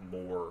got out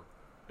more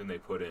than they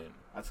put in.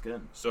 That's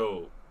good.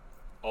 So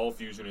all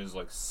fusion is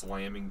like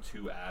slamming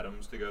two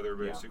atoms together,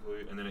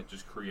 basically, and then it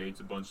just creates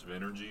a bunch of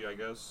energy, I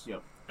guess.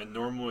 Yep. And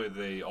normally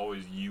they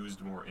always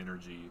used more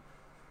energy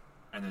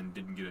and then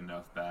didn't get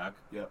enough back.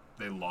 Yep.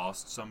 They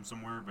lost some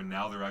somewhere, but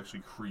now they're actually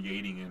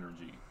creating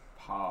energy.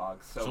 Pog.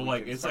 So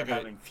like it's like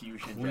a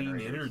fusion clean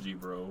generators. energy,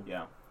 bro.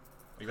 Yeah.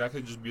 Like that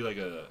could just be like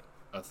a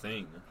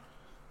thing.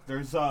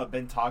 There's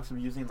been talks of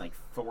using like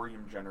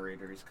thorium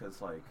generators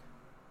because like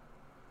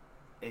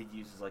it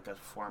uses like a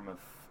form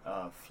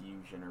of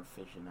fusion or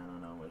fission, I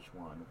don't know which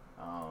one,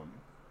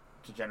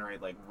 to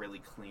generate like really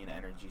clean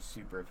energy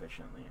super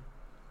efficiently.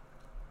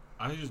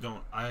 I just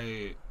don't.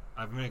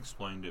 I've been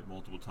explained it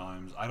multiple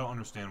times. I don't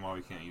understand why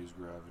we can't use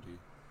gravity.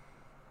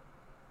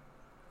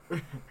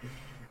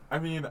 I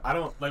mean, I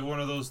don't like one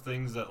of those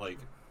things that like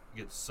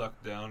gets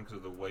sucked down because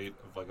of the weight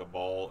of like a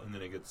ball, and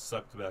then it gets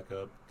sucked back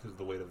up because of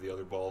the weight of the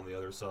other ball on the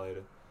other side,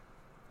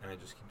 and it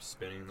just keeps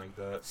spinning like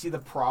that. See, the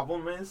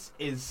problem is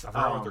I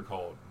forgot what they're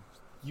called.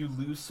 You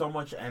lose so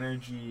much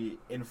energy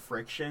in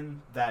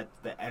friction that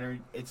the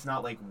energy, it's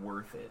not like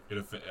worth it.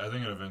 I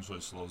think it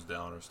eventually slows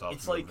down or stops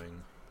it's moving. Like,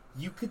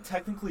 you could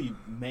technically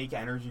make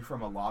energy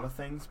from a lot of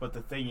things, but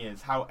the thing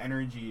is, how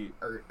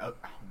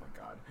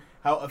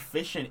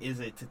efficient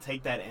is it to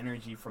take that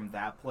energy from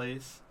that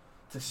place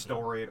to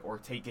store it or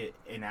take it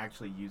and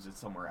actually use it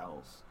somewhere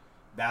else?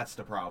 That's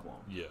the problem.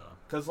 Yeah.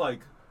 Because,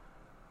 like,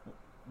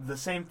 the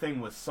same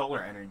thing with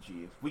solar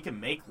energy. We can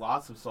make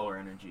lots of solar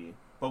energy,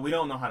 but we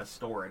don't know how to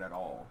store it at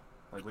all.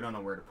 Like, we don't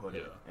know where to put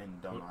it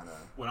and don't know how to...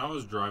 When I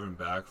was driving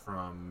back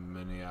from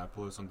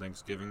Minneapolis on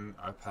Thanksgiving,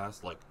 I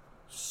passed, like,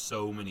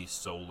 so many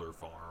solar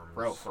farms.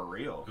 Bro, for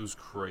real. It was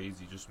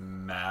crazy. Just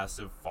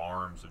massive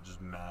farms of just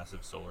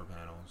massive solar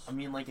panels. I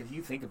mean, like, if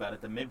you think about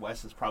it, the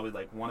Midwest is probably,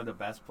 like, one of the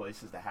best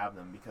places to have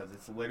them because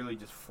it's literally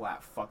just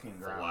flat fucking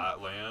ground.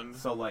 Flat land.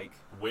 So, like...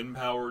 Wind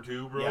power,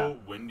 too, bro. Yeah.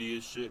 Windy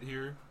as shit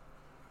here.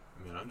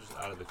 Man, I'm just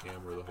out of the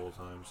camera the whole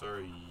time.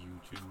 Sorry,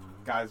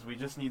 YouTube. Guys, we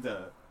just need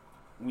to...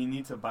 We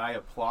need to buy a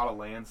plot of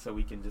land so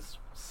we can just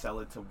sell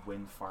it to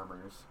wind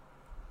farmers.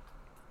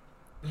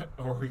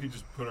 Or we could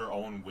just put our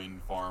own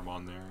wind farm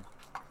on there.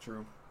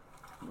 True.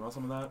 You want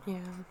some of that? Yeah.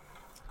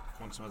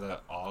 Want some of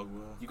that agua?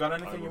 You got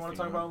anything you want to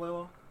talk about,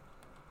 Layla?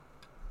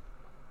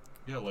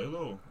 Yeah,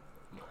 Layla.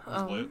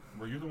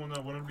 Were you the one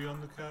that wanted to be on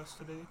the cast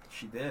today?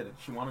 She did.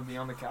 She wanted to be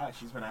on the cast.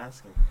 She's been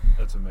asking.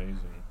 That's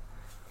amazing.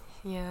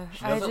 Yeah.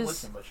 She doesn't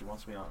listen, but she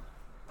wants to be on.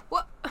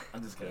 What?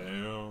 I'm just kidding.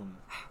 Damn.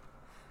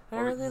 I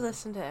don't really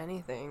listen to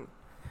anything.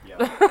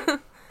 Yeah.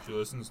 She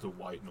listens to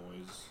white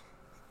noise.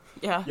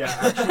 Yeah. Yeah,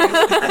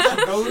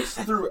 actually, she goes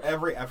through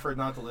every effort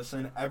not to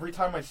listen. Every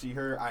time I see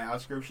her, I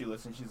ask her if she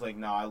listens. She's like,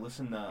 no, I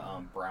listen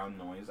to brown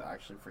noise,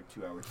 actually, for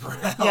 2 hours.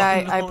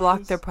 Yeah, I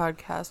blocked their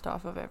podcast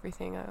off of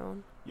everything I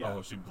own. Yeah.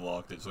 Oh, she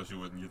blocked it so she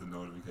wouldn't get the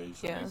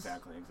notification. Yeah.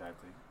 Exactly.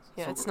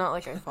 Yeah, So it's not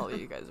like I follow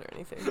you guys or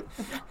anything.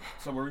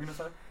 So what were we going to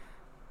say?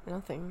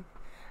 Nothing.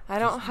 I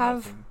don't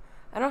have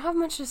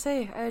much to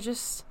say. I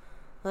just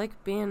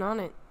like being on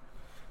it.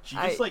 She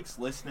just likes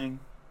listening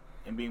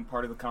and being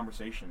part of the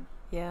conversation.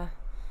 Yeah.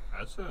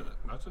 That's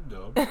a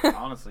dub.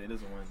 Honestly, it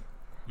is a win.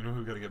 You know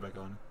who we got to get back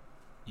on?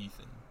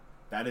 Ethan.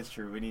 That is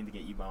true. We need to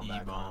get E-Bomb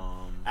back on.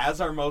 E-Bomb.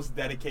 As our most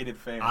dedicated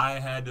fan. I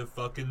had to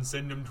fucking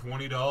send him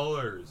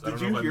 $20.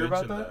 Did you hear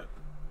about that?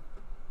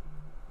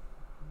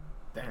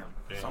 Damn.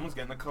 Someone's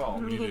getting a call.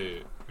 We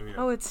need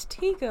Oh, it's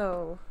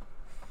Tigo.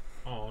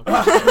 Oh, We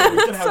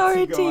could have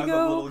Sorry, Tigo as a Tigo.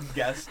 little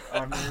guest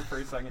on here for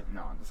a second.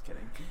 No, I'm just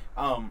kidding.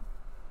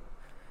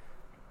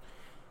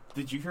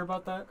 Did you hear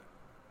about that?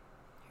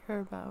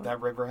 Hear about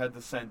That River had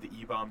to send the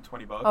E-Bomb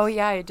 $20. Oh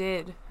yeah, I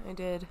did.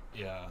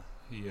 Yeah,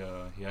 he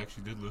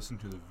actually did listen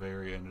to the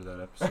very end of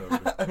that episode,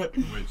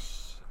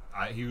 which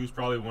he was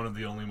probably one of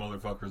the only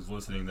motherfuckers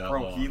listening that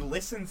long. Bro, he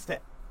listens to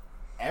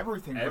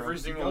everything, bro. Every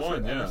He single goes through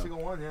one, yeah. Every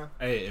single one, yeah.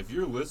 Hey, if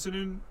you're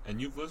listening and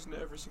you've listened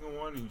to every single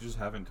one and you just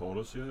haven't told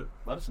us yet,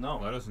 Let us know.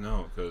 let us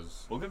know,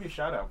 because... We'll give you a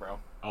shout-out, bro.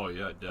 Oh,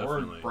 yeah,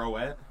 definitely. Or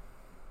broette.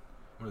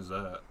 What is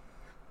that?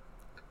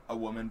 A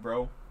woman,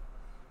 bro.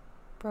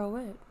 Bro,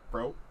 what?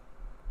 Bro.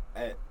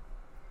 I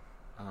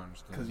don't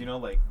understand. Because, you know,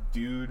 like,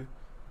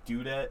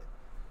 dudette.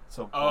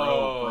 So, bro,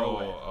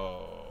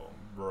 Oh,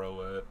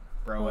 broette.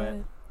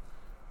 broette.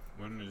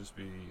 Wouldn't it just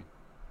be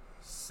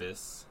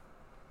sis?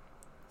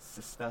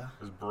 Sister.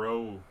 Because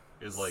bro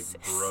is like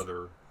Sis.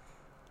 brother.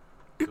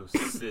 So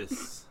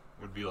sis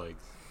would be like...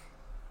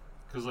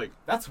 Because, like...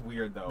 That's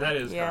weird, though. That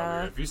is kind Yeah.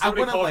 of weird. If you I somebody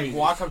wouldn't, called like, me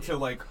walk up to,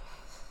 like...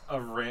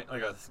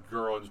 like a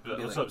girl and just be like,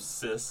 Be what's like- up,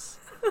 sis?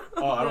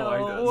 Oh, I don't like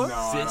that. No. No,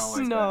 I don't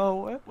like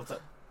No. What's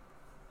up?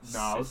 No,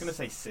 I was gonna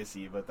say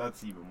sissy, but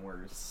that's even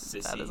worse.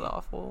 Sissy. That is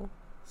awful.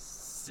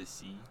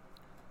 Sissy.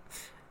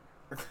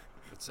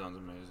 That sounds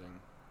amazing.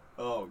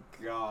 Oh,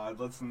 God.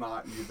 Let's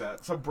not use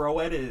that. So,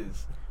 broette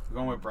is... We're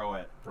going with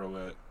broette.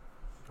 Broette.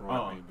 Oh.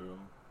 Broette me, boo.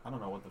 I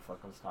don't know what the fuck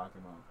I was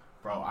talking about.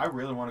 Bro, I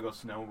really want to go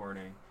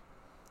snowboarding.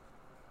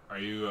 Are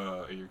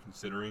you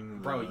considering...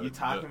 Bro, you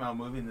talking about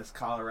moving this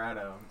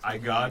Colorado. It's I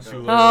making got me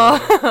you, go-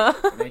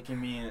 Oh.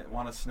 Making me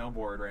want to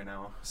snowboard right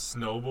now.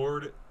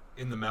 Snowboard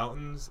in the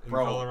mountains in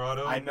Bro,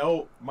 Colorado? I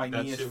know my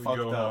That knee is shit would fucked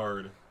go up,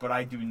 hard. but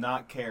I do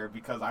not care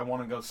because I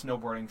want to go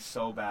snowboarding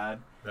so bad.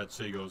 That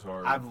shit goes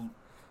hard.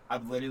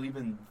 I've literally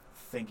been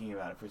thinking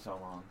about it for so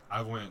long.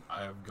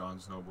 I have gone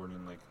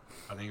snowboarding, like,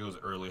 I think it was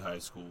early high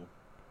school.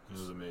 It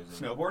was amazing.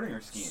 Snowboarding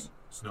or skiing?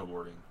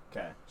 Snowboarding.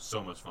 Okay.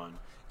 So much fun.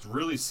 It's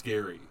really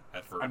scary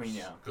at first. I mean,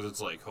 yeah. Because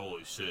it's like,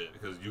 holy shit,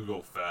 because you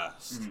go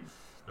fast. Mhm.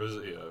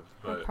 I'd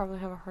But probably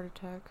have a heart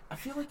attack. I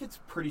feel like it's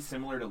pretty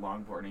similar to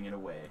longboarding in a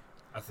way.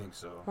 I think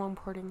so.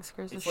 Longboarding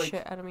scares the It's like-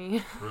 shit out of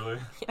me. Really?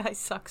 Yeah, I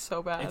suck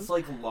so bad. It's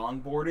like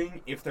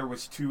longboarding if there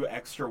was 2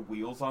 extra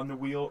wheels on the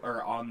wheel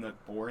or on the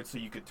board, so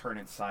you could turn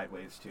it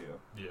sideways too.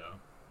 Yeah.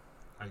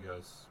 I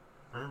guess.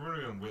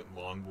 Remember when we went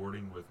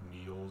longboarding with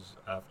Niels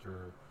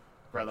after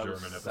Bro, the that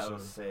German was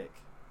episode? sick.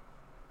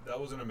 That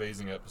was an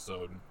amazing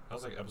episode. That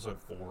was like episode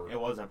 4. It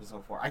was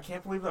episode 4. I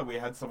can't believe that we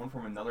had someone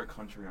from another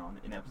country on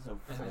in episode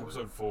 4.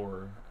 Episode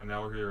 4. And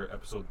now we're here at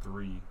episode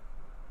 3.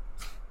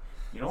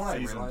 You know what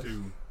Season I realized?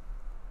 2.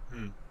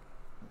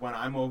 When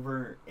I'm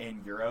over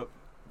in Europe,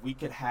 we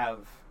could have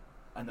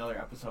another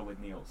episode with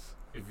Niels.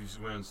 If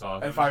you went and saw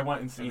him. If I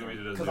went and see And then we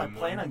him. did a Because I Zoom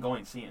plan one? on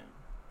going to see him.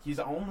 He's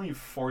only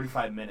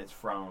 45 minutes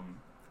from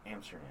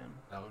Amsterdam.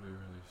 That would be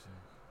really sick.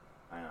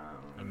 Um,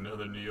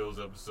 Another Niels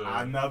episode.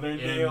 Another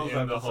Niels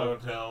in the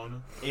episode.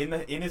 hometown.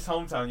 In his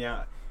hometown,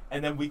 yeah.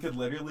 And then we could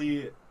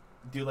literally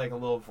do like a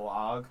little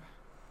vlog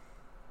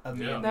of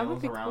me Yeah. and That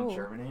would Niels be around cool.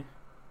 Germany.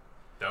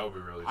 That would be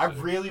really I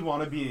sick. really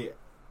want to be.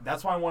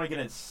 That's why I want to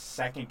get a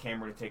second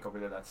camera to take over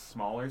there that's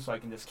smaller, so I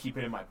can just keep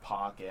it in my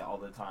pocket all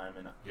the time.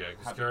 And Yeah,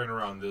 because have- carrying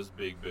around this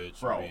big bitch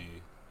Bro. would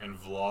be... And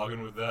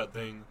vlogging with that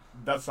thing,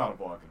 that's not a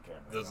vlogging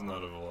camera. that's no.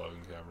 not a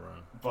vlogging camera.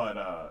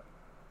 But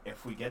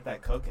if we get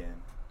that cooking,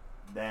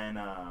 then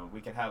we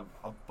could have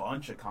a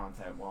bunch of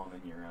content while I'm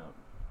in Europe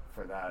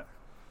for that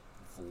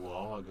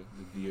Vlog.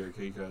 The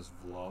DRK KAST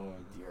vlog.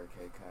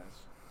 DRK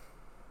cast.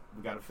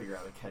 We got to figure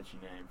out a catchy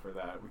name for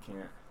that. We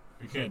can't.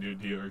 We can't do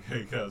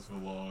DRK KAST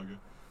vlog.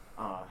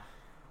 Oh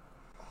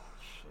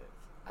shit!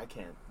 I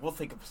can't. We'll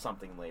think of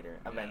something later.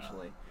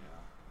 Eventually. Yeah.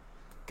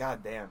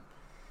 God damn.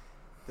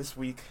 This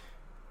week,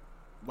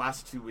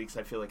 last 2 weeks,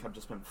 I feel like I've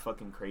just been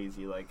fucking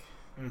crazy. Like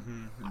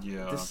Mm-hmm.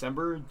 Yeah.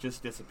 December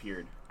just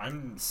disappeared.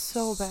 I'm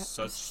So bad.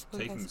 Such So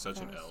taking bad, such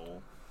an fast.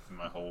 L.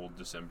 My whole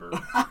December.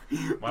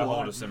 My whole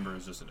Why? December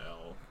is just an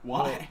L.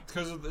 Why?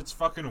 Because it's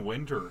fucking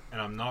winter, and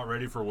I'm not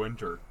ready for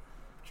winter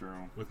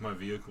True. with my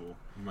vehicle.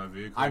 My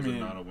vehicle I is mean,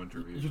 not a winter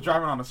vehicle. You're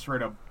driving on a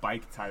straight up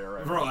bike tire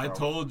right Bro, now, I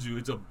told you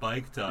it's a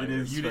bike tire. It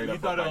is You straight up a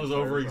thought I bike was tire,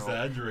 over bro.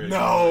 exaggerating.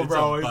 No, it's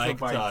bro, a it's a bike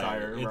bike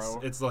tire. tire, bro.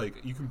 It's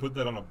like you can put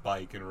that on a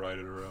bike and ride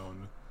it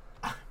around.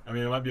 I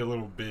mean, it might be a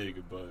little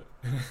big, but.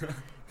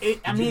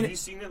 I mean, have you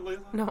seen it, Layla?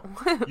 No.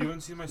 You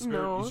haven't seen my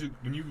spare. No. You should,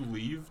 when you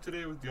leave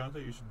today with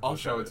Deontay, you should. I'll look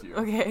show at it to you.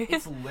 Okay.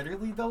 It's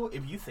literally, though,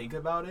 if you think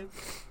about it,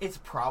 it's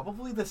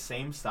probably the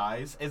same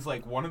size as,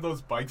 like, one of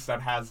those bikes that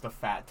has the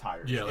fat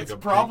tires. Yeah, like it's a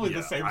probably big,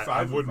 the same size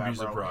I wouldn't as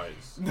be that, bro.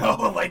 surprised. No,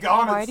 like,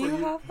 honestly. Why do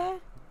you have that?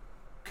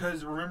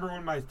 Because remember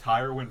when my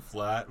tire went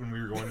flat when we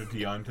were going to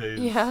Deontay's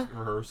Yeah.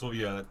 rehearsal?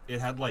 Yeah,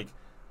 it had like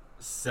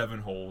 7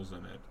 holes in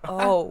it.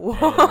 Oh.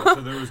 And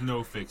so there was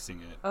no fixing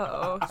it.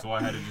 Uh-oh. So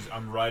I had to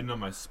I'm riding on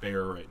my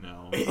spare right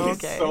now. It's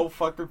Okay. so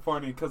fucking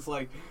funny, because,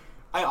 like,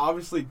 I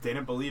obviously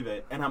didn't believe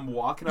it, and I'm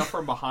walking up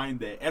from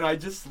behind it, and I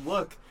just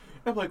look,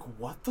 and I'm like,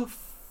 what the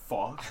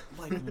fuck?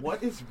 Like,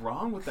 what is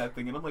wrong with that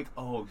thing? And I'm like,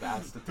 oh,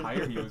 that's the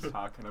tire he was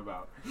talking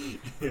about.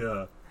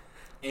 Yeah.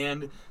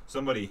 And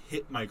somebody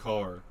hit my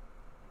car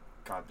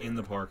God damn in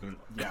the it. parking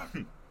lot.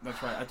 Yeah,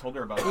 that's right. I told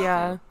her about that.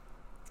 Yeah.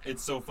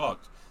 It's so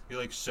fucked. He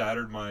like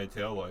shattered my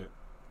taillight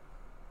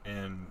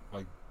and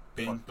like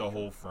bent the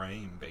whole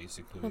frame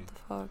basically. What the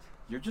fuck?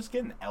 You're just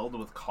getting L'd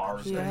with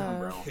cars Yeah. now,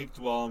 bro. Kicked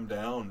while I'm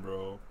down,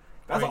 bro.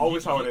 That's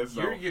always how it is,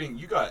 though.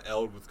 You got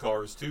L'd with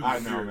cars too. I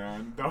know,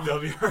 man. WRX Don't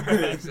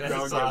SI. get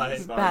me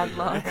started, Bad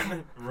luck.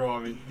 man. Bro, I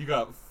mean, you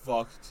got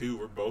fucked too.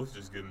 We're both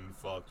just getting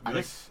fucked.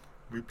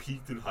 We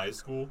peaked in high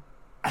school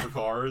for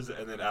cars,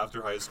 and then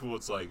after high school,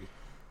 it's like,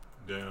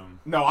 damn.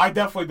 No, I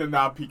definitely did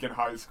not peak in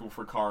high school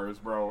for cars,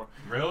 bro.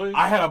 Really?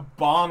 I had a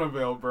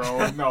Bonneville,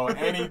 bro. No,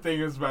 anything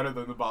is better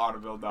than the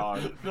Bonneville,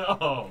 dog.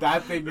 No.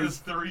 That thing This is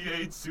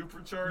 3.8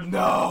 supercharged?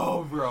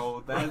 no,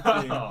 bro. That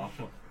thing. Wow.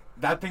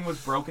 That thing was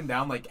broken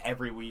down like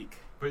every week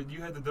But you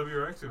had the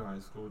WRX in high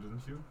school,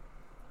 didn't you?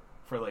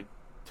 for like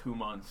 2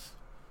 months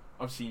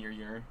of senior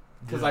year.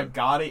 Because Yeah. I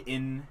got it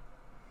in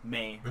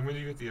May, Then when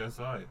did you get the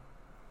SI?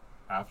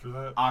 After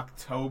that?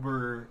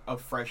 October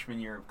of freshman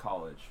year of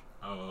college.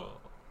 Oh,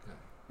 okay.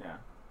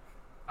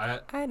 Yeah.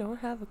 I don't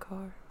have a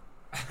car.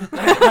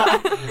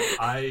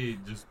 I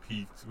just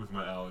peaked with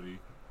my Audi,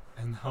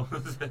 and that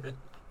was it.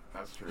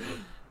 That's true.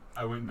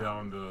 I went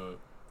down to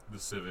the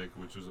Civic,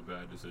 which was a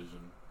bad decision.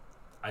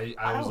 I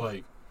was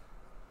like,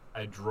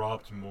 I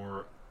dropped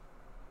more.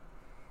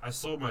 I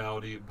sold my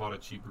Audi, bought a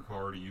cheaper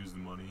car to use the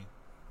money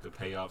to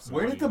pay off some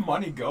Where money. did the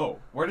money go?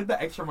 Where did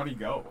the extra money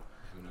go?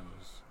 Who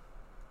knows?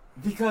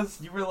 Because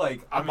you were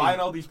like, I'm I mean- buying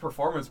all these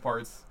performance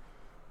parts,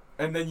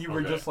 and then you were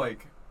Okay. just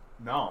like,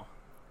 no.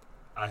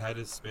 I had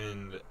to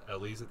spend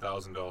at least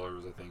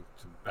 $1,000, I think,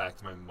 back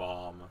to my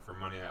mom for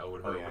money I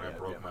owed her Oh, yeah, when I yeah,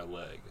 broke yeah. my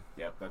leg.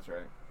 Yep, that's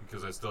right.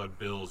 Because I still had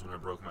bills when I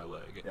broke my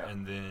leg. Yeah.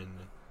 And then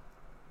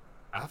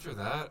after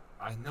that,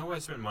 I know I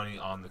spent money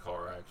on the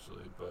car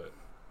actually, but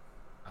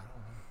I don't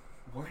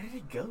know. Where did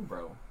it go,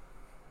 bro?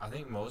 I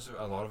think a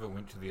lot of it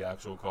went to the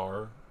actual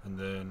car, and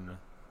then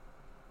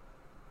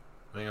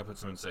I think I put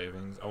some in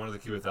savings. I wanted to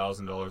keep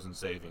 $1,000 in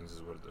savings,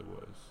 is what it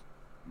was.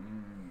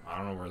 I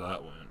don't know where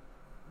that went.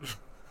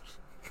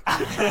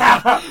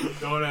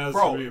 Don't ask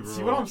Bro, me, bro.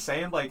 see what I'm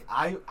saying? Like,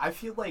 I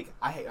feel like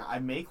I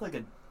make like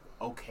a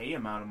okay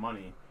amount of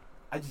money.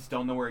 I just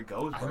don't know where it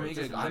goes, bro. I It make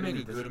just a good literally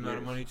amount of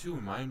disappears. money too.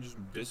 Mine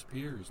just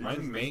disappears. It just Mine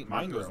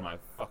disappears, goes in bro. my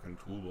fucking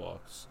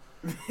toolbox.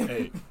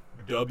 Hey,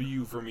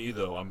 W for me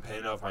though. I'm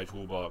paying off my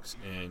toolbox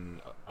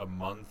in a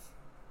month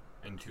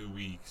and 2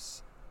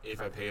 weeks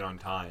if I pay it on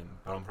time.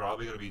 But I'm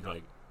probably gonna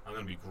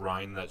be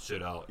grinding that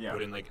shit out, Yeah.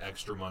 put in like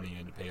extra money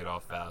in to pay it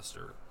off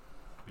faster,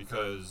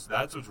 because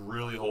that's what's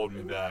really holding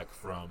me back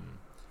from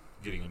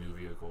getting a new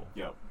vehicle.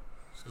 Yep.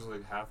 Just because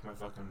like half my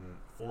fucking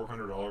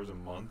 $400 a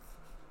month.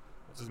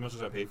 That's as much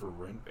as I pay for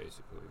rent,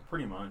 basically.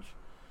 Pretty much.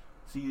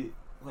 See,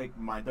 like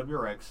my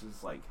WRX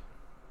is like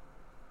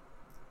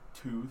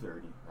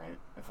 $230, right?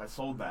 If I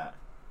sold that,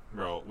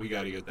 Bro, we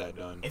gotta get that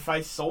done. if I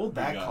sold We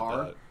that got car,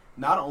 that.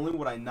 not only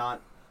would I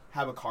not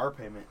have a car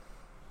payment,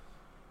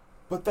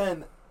 but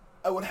then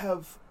I would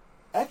have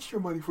extra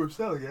money for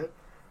selling it.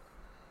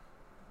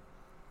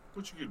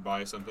 But you could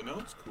buy something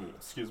else cool.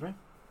 Excuse me.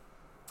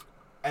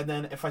 And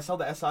then if I sell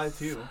the SI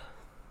too,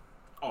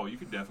 Oh, you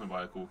could definitely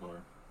buy a cool car.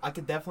 I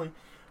could definitely.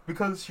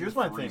 Because here's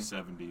my thing.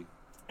 370.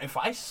 If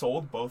I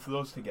sold both of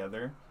those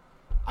together,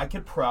 I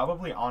could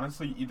probably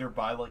honestly either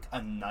buy like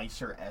a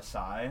nicer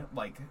SI,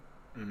 like,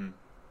 Mm-hmm.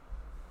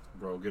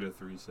 Bro, get a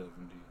 370.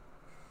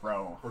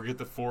 bro, Or get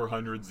the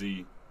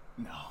 400Z.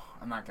 no,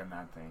 I'm not getting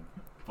that thing.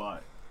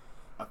 But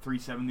a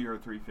 370 or a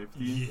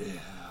 350,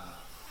 Yeah.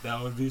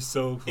 That would be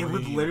so clean. it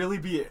would literally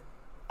be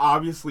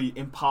obviously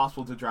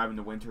impossible to drive in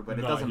the winter, but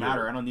it Not doesn't here.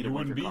 matter. I don't need You a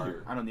winter wouldn't be car.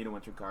 here. I don't need a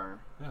winter car.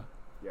 Yeah.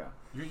 Yeah.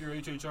 You get your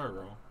HHR,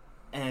 bro.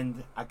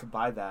 And I could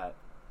buy that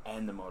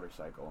and the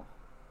motorcycle.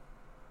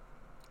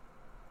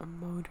 A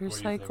What do you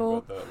think motorcycle?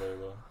 about that,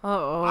 Layla?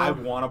 Uh-oh. I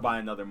want to buy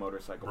another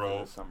motorcycle Bro.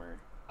 for this summer.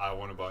 I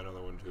want to buy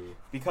another one, too.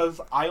 Because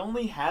I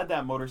only had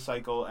that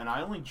motorcycle and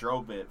I only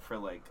drove it for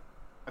like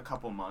a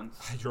couple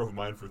months. I drove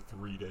mine for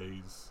 3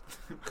 days.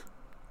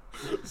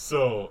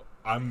 So,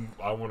 I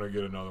want to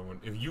get another one.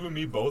 If you and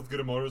me both get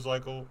a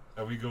motorcycle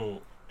and we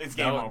go... It's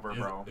that game would- over,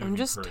 bro. it'd I'm be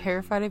just crazy.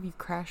 terrified of you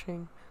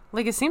crashing.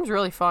 Like, it seems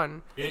really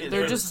fun.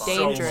 They're is just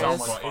so dangerous. much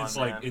So much fun. It's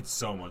fun, like man. it's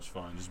so much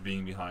fun just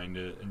being behind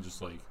it and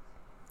just like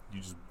you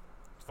just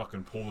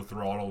fucking pull the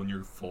throttle and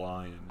you're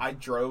flying. I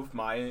drove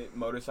my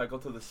motorcycle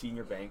to the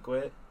senior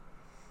banquet.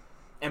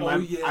 And Oh, my,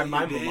 yeah,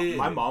 my, you my, did.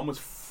 my mom was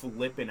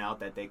flipping out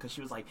that day because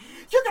she was like,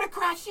 "You're going to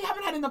crash. You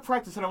haven't had enough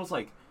practice." And I was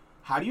like,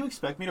 how do you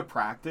expect me to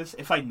practice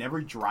if I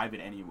never drive it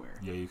anywhere?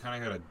 Yeah, you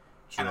kind of gotta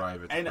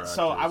drive it. To And practice.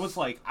 so I was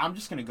like, I'm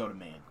just going to go to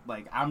Maine.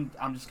 Like, I'm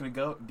just going to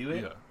go do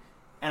it. yeah.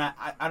 And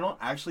I don't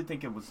actually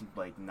think it was,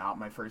 like, not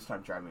my first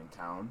time driving in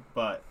town.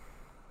 But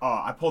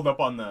I pulled up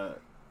on the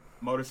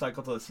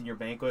motorcycle to the senior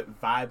banquet,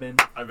 vibing.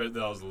 I bet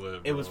that was lit.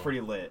 It was bro.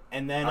 pretty lit.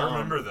 And then I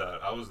remember that.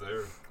 I was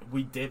there.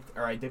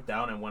 I dipped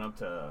down and went up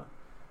to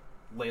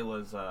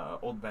Layla's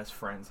old best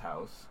friend's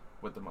house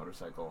with the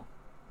motorcycle.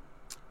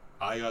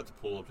 I got to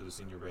pull up to the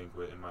senior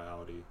banquet in my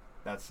Audi.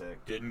 That's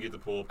sick. Didn't get to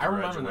pull up I to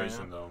remember that,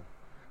 graduation yeah. though.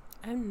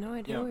 I have no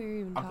idea Yeah, what you're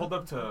even I pulled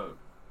talking up to...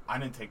 I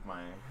didn't take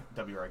my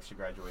WRX to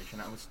graduation.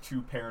 I was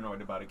too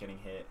paranoid about it getting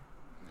hit.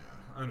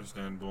 Yeah,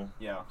 understandable.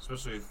 Yeah.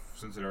 Especially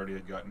since it already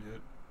had gotten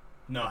hit.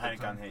 No, at I the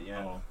hadn't gotten time. hit yet.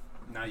 Oh.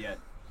 Not yet.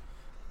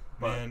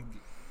 But Man,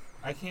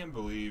 I can't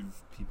believe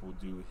people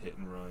do hit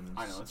and runs.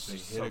 I know, it's they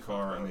just hit so a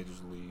car fucked and they up.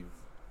 just leave.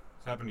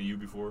 It's happened to you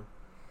before?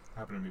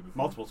 Happened to me before.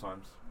 Multiple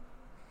times.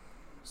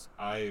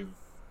 I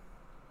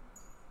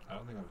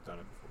don't think I've done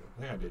it before.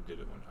 I think I did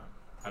it one time.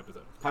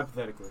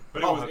 Hypothetically.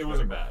 But it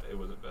wasn't bad. It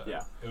wasn't bad.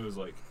 Yeah. It was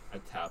like I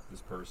tapped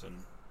this person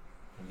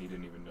and he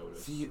didn't even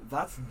notice. See,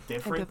 that's I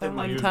different did that than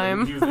one like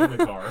time. He was in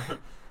the car.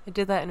 I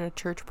did that in a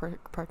church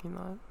parking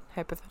lot,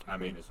 hypothetically. I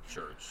mean, it's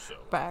church, so.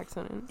 by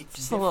accident. It's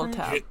Just a little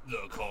different. tap. Hit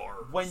the car.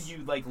 when you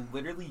like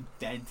literally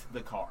dent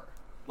the car.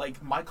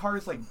 Like my car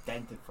is like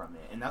dented from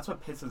it, and that's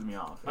what pisses me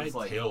off. My It's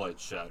like, taillight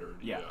shattered.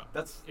 yeah,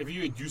 that's. If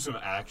you do some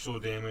actual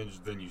damage,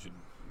 then you should.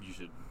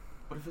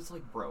 But if it's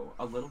like, bro,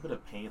 a little bit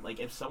of paint.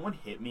 Like if someone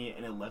hit me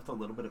and it left a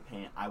little bit of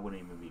paint, I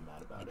wouldn't even be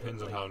mad about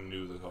Depends it. on how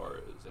new the car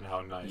is and how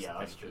nice Yeah, the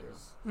that's paint true.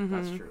 is. Mm-hmm.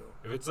 That's true.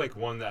 If it's like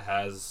one that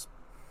has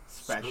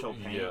Special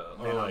paint, yeah,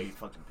 then or I'd be like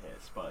fucking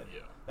pissed. But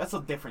yeah. that's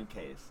a different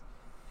case.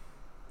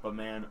 But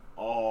man,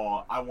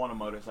 I want a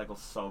motorcycle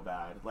so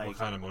bad. Like What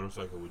kind of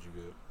motorcycle would you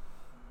get?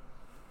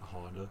 A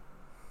Honda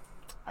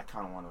I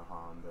kind of want a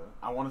Honda.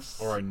 I want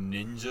to. or a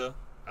Ninja?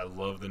 I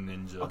love the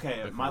Ninja.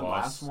 Okay, the my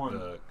last one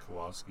the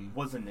Kawasaki.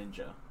 was a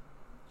Ninja.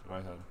 That's what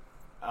I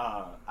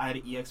had. I had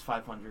an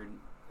EX500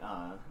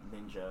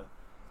 Ninja,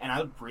 and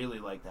I really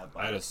like that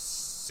bike. I had a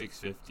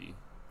 650.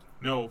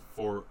 No,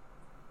 400.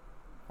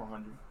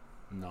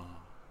 no.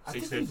 I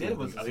think 650. you did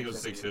was a I think it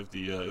was 650.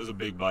 Yeah, it was a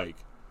big bike.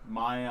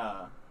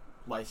 My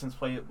license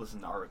plate was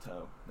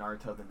Naruto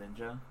the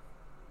Ninja.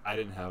 I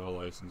didn't have a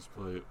license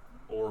plate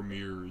or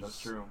mirrors. That's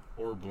true.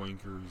 Or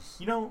blinkers.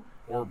 You know,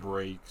 Or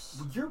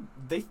brakes.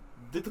 did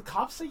the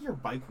cops say your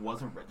bike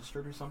wasn't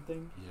registered or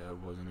something? Yeah, it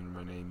wasn't in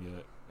my name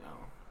yet. No.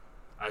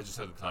 I just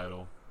had the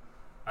title.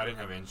 I didn't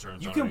have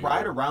insurance. You on can it ride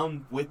either.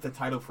 around with the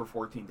title for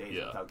 14 days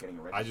Yeah. without getting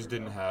a register. I just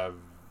didn't though. have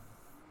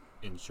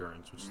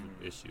insurance, which is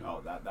the issue.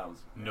 Oh, that was.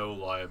 No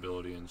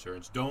liability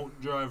insurance. Don't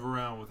drive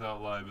around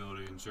without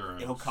liability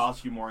insurance. It'll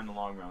cost you more in the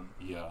long run.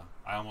 Yeah,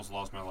 I almost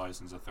lost my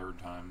license a third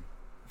time.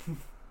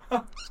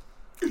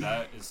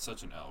 That is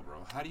such an L,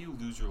 bro. How do you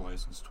lose your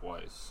license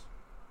twice?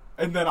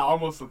 And then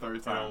almost the third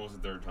And time.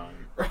 almost the third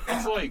time.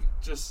 It's like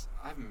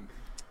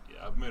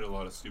I've made a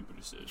lot of stupid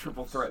decisions.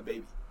 Triple threat,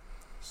 baby.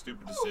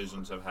 Stupid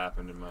decisions have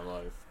happened in my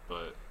life,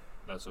 but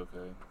that's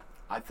okay.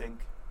 I think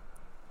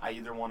I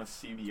either want a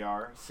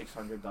CBR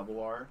 600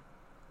 RR,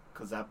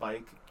 because that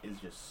bike is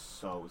just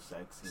so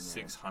sexy. Man.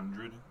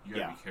 600? You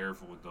gotta be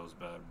careful with those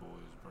bad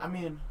boys, bro. I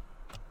mean,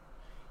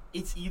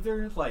 it's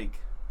either like.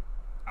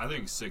 I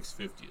think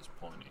 650 is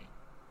plenty.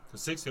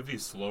 Because 650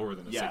 is slower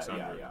than a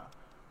 600. Yeah.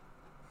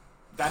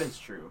 That is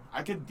true.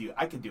 I could do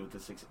with the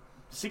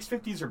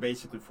 650s are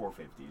basically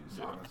 450s,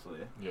 Yeah. honestly.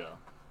 Yeah.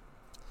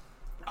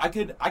 I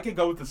could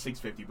go with the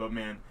 650, but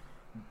man,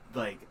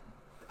 like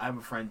I have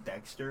a friend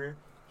Dexter,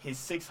 his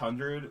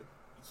 600,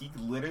 he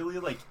literally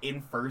like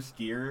in first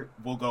gear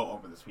will go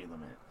over the speed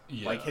limit.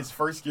 Yeah. Like his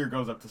first gear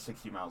goes up to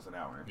 60 miles an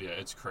hour. Yeah,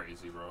 it's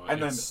crazy, bro. And it's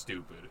then-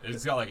 stupid.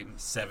 It's got like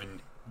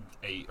 7,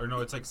 8, or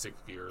no, it's like 6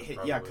 gear.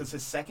 Yeah, because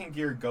his second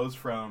gear goes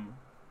from.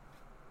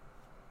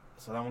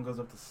 So that one goes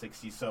up to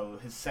 60. So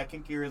his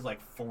second gear is like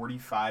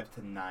 45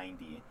 to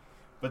 90,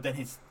 but then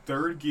his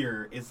third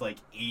gear is like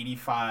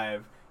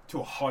 85 to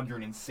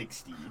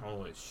 160.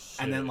 Holy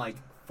shit. And then like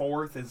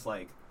fourth is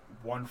like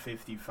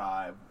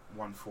 155,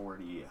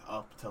 140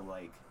 up to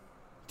like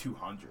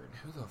 200.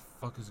 Who the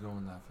fuck is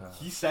going that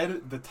fast? He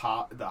said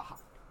the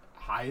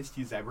highest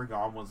he's ever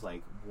gone was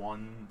like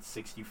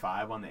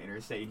 165 on the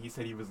interstate, and he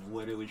said he was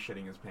literally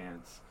shitting his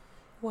pants.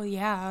 Well,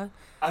 yeah.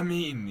 I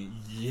mean,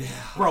 yeah.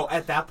 Bro,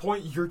 at that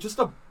point, you're just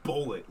a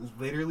bullet,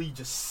 literally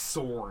just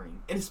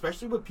soaring. And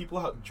especially with people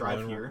who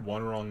drive here.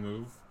 One wrong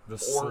move, the Or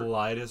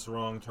slightest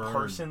wrong turn.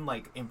 Person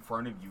like in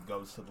front of you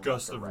goes to the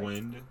Gust left of or right.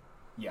 wind.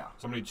 Yeah.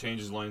 Somebody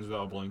changes lanes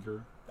without a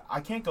blinker.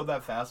 I can't go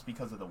that fast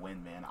because of the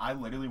wind, man. I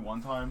literally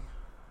one time,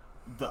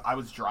 I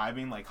was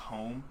driving like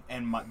home,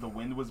 and the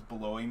wind was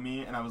blowing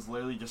me, and I was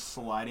literally just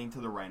sliding to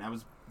the right. And I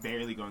was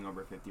barely going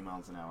over 50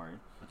 miles an hour.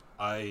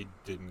 I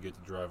didn't get to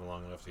drive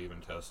long enough to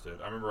even test it.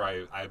 I remember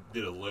I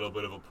did a little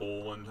bit of a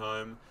pull one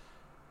time,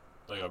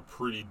 like a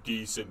pretty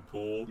decent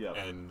pull,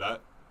 and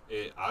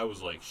I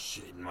was like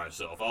shitting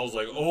myself. I was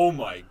like, oh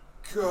my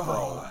god.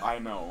 Bro, I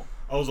know.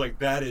 I was like,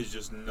 that is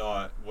just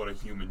not what a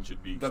human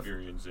should be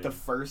experiencing. The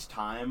first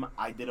time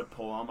I did a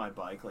pull on my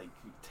bike, like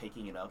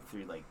taking it up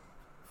through like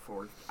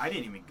fourth, I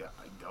didn't even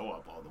go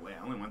up all the way.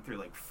 I only went through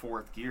like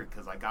fourth gear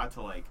because I got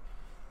to like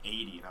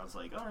 80 and I was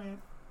like, all right,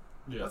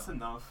 that's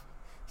enough.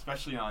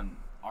 Especially on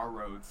our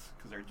roads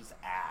because they're just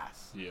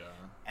ass. Yeah.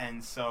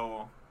 And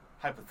so,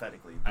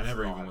 hypothetically, I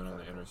never even went on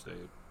the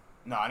interstate.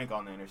 No, I didn't go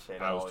on the interstate.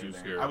 I was too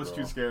scared. I was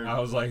too scared. I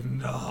was like,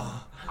 no.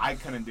 I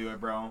couldn't do it,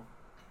 bro.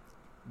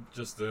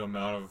 Just the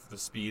amount of the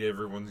speed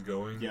everyone's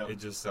going. Yep. It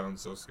just sounds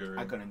so scary.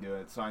 I couldn't do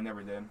it, so I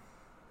never did.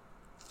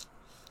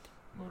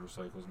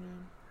 Motorcycles,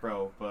 man.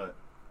 Bro, but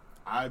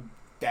I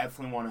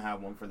definitely want to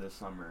have one for this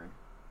summer.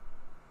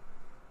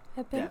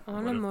 I've been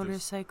on What a if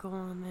motorcycle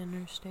on the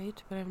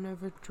interstate, but I've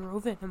never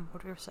driven a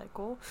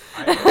motorcycle.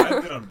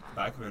 I've been on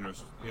back of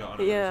interstate, on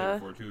an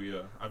interstate before too.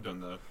 Yeah, I've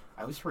done that.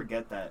 I always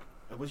forget that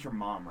it was your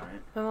mom,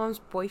 right? My mom's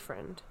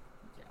boyfriend.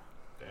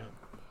 Damn.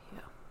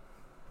 Yeah.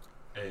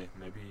 Hey,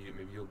 maybe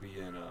you'll be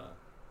in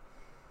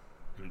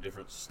a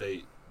different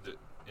state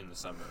in the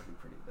summer. That'd be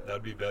pretty bad.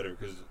 That'd be better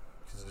because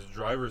the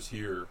drivers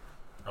here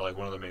are like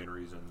one of the main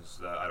reasons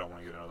that I don't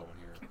want to get another one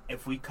here.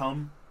 If we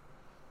come,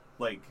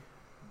 like,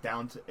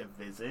 down to a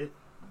visit,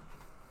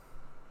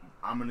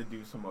 I'm gonna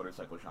do some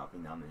motorcycle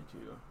shopping down there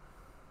too,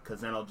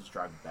 cause then I'll just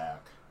drive it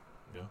back.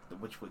 Yeah.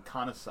 Which would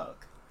kind of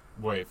suck.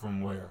 Wait,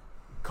 from where?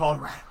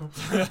 Colorado.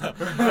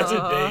 That's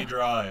a day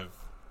drive.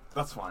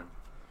 That's fine.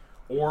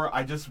 Or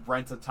I just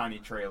rent a tiny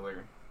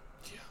trailer.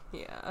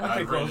 Yeah. I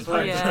think rent a those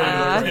tiny are-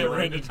 trailer. Yeah.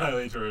 Rent a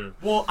tiny trailer.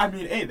 Well, I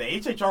mean, hey, the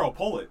HHR will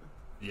pull it.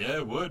 Yeah,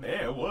 it would.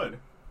 Yeah, it would.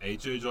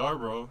 HHR,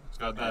 bro. It's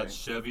got that Hey.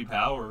 Chevy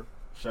power.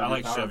 I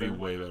like Chevy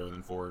way better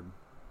than Ford.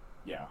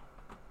 Yeah.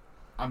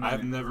 I mean,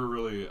 I've never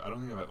really. I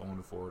don't think I've owned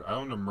a Ford. I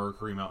owned a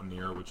Mercury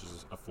Mountaineer, which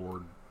is a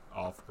Ford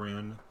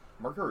off-brand.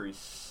 Mercury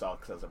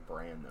sucks as a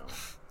brand,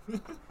 though.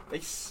 They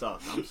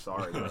suck. I'm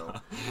sorry, bro.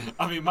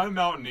 I mean, my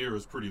Mountaineer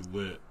was pretty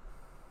lit.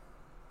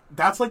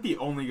 That's like the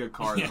only good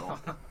car, Yeah.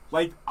 though.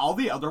 Like, all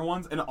the other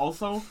ones, and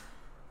also,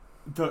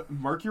 the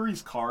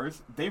Mercury's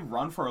cars, they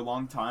run for a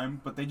long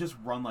time, but they just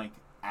run like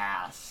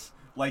ass.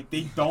 Like,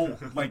 they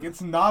don't, like,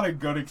 it's not a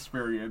good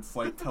experience,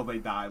 like, till they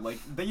die. Like,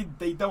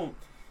 they don't,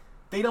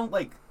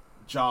 like,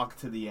 jog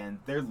to the end.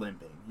 They're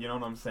limping. You know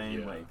what I'm saying?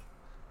 Yeah. Like,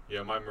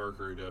 Yeah, my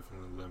Mercury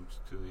definitely limped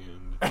to the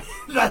end.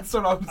 that's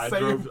what I'm I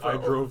saying, drove bro. I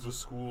drove to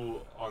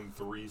school on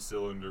 3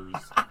 cylinders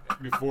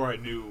before I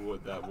knew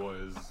what that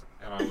was,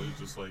 and I was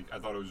just like, I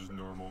thought it was just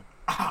normal.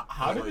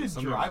 How did like, it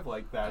something- drive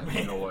like I that, have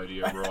man? no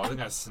idea, bro. I think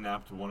I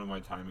snapped one of my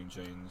timing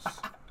chains,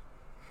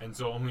 and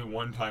so only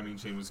one timing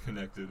chain was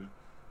connected.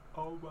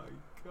 Oh my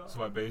god.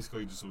 So I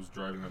basically just was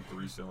driving on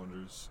 3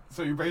 cylinders.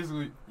 So you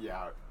basically,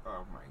 yeah.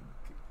 Oh my,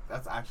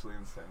 that's actually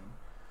insane.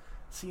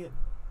 See it,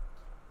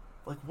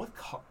 like what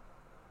car?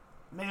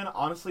 Man,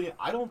 honestly,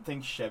 I don't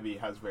think Chevy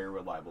has very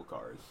reliable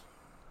cars.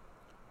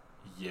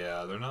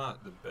 Yeah, they're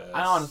not the best.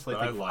 I honestly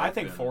but think like I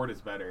think them. Ford is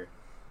better.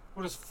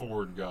 What has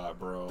Ford got,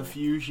 bro? The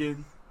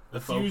Fusion, The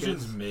Focus.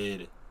 Fusion's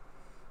mid.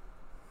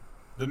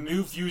 The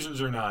new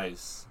Fusions are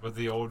nice, but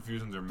the old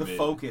Fusions are the mid.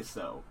 Focus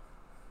though.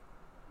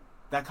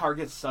 That car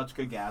gets such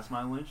good gas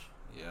mileage.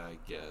 Yeah, I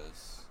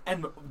guess.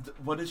 And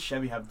what does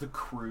Chevy have? The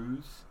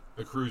Cruise,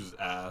 The Cruise is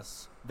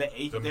ass. the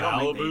H. The They don't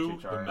Malibu,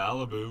 make the the HHR.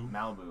 Malibu.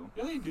 Malibu.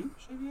 Yeah, they do.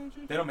 Chevy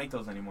HHR. They don't make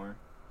those anymore.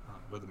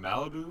 But the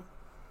Malibu,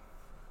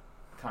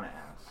 Kind of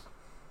ass.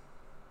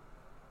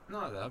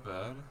 not that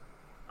bad.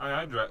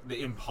 I drive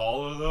the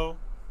Impala though.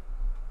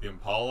 The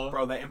Impala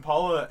Bro, the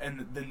Impala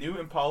and the new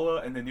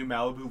Impala and the new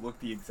Malibu look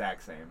the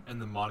exact same. and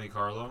the Monte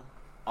Carlo.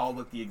 All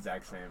look the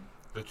exact same.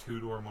 The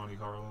 2-door Monte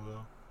Carlo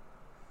though.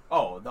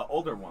 Oh, the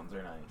older ones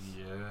are nice.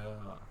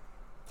 Yeah.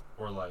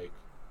 Or like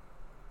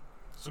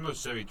some of the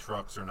Chevy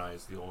trucks are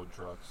nice. The old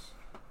trucks.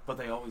 But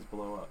they always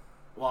blow up.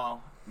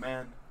 Well,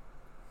 man,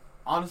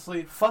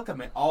 honestly, fuck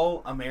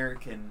all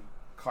American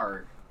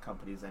car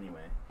companies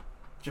anyway.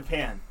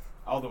 Japan,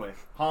 all the way.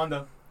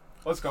 Honda,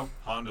 let's go.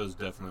 Honda's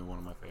definitely one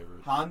of my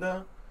favorites.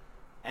 Honda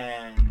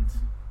and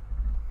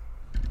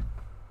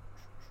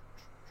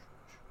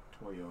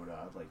Toyota.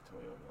 I like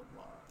Toyota a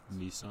lot.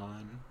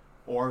 Nissan,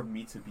 Or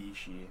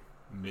Mitsubishi.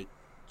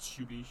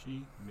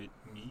 Mitsubishi, Meat.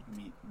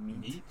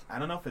 Meat? I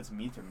don't know if it's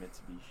Meat or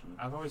Mitsubishi.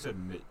 I've always said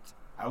Mit.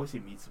 I always say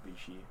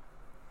Mitsubishi.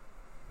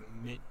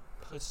 Mit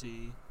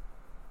pussy.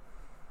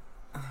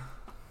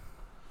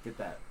 Get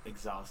that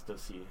exhaust to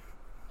see.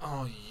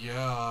 Oh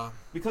yeah.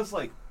 Because,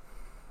 like,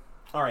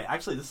 alright,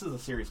 actually, this is a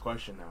serious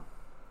question now.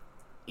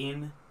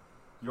 In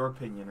your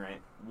opinion,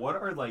 right, what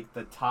are, like,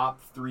 the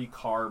top 3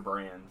 car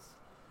brands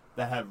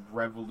that have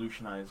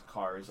revolutionized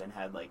cars and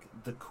had, like,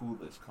 the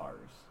coolest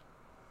cars?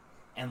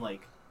 And,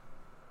 like,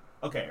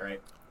 okay,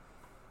 right,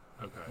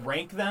 Okay.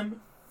 rank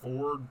them,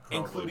 Ford probably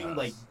including, has.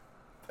 like,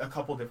 a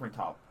couple different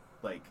top,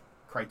 like,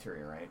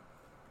 criteria, right?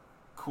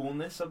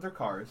 Coolness of their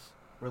cars,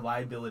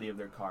 reliability of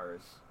their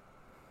cars,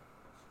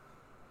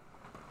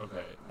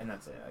 Okay. and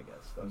that's it, I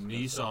guess. Those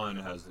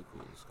Nissan has the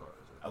coolest cars.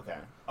 Okay.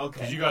 Okay.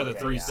 Because you got the okay,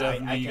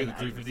 370, yeah, I you can- got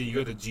the I can 350, see you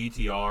got the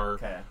GTR,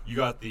 Okay. you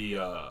got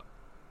the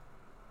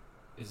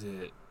is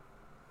it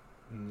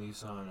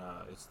Nissan?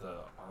 It's the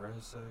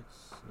RSX.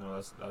 No,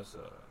 that's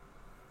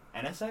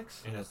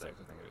NSX? NSX.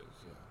 I think it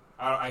is.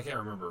 Yeah. I can't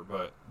remember,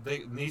 but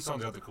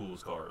Nissan's got the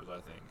coolest cars. I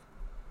think.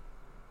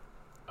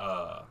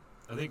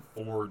 I think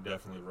Ford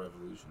definitely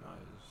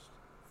revolutionized.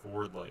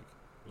 Ford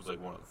was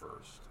like one of the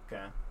first,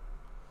 Okay.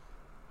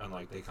 and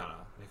like they kind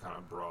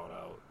of brought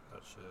out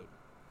that shit.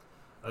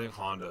 I think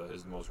Honda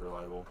is the most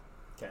reliable.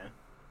 Okay.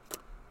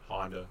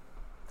 Honda.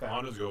 Okay.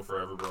 Hondas go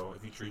forever, bro.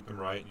 If you treat them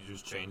right, you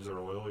just change their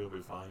oil, you'll be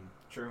fine.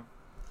 True.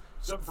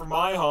 Except for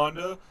my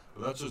Honda,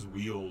 but that's just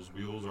wheels.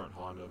 Wheels aren't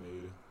Honda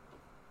made.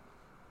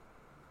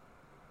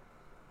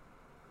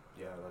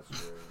 Yeah,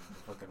 that's true.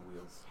 The fucking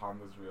wheels.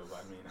 Honda's wheels.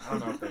 I mean, I don't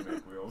know if they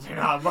make wheels or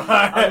not, but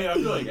I mean, I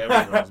feel like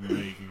everyone's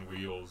making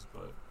wheels,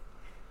 but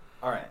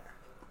Alright.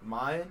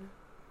 Mine.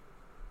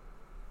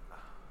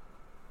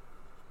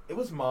 It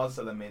was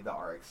Mazda that made the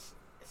RX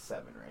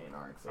 7, right? An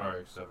RX-7.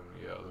 RX-7,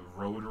 yeah. The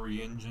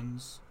rotary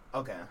engines.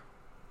 Okay.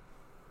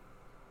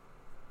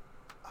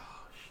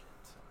 Oh,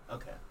 shit.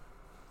 Okay.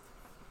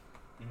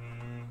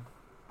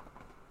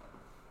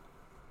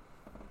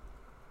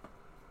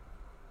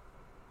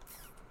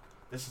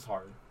 This is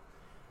hard.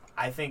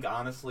 I think,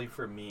 honestly,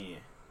 for me,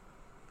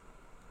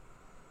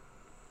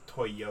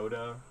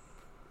 Toyota.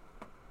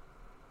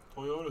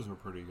 Toyotas were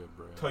pretty good,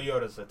 brand.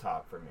 Toyota's the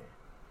top for me.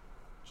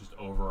 Just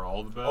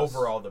overall the best?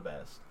 Overall the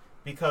best.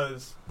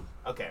 Because,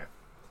 okay,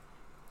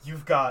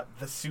 you've got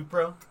the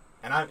Supra,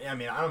 and I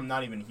mean, I'm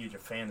not even a huge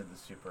fan of the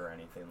Supra or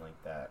anything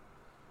like that.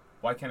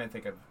 Why can't I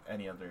think of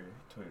any other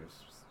Toyota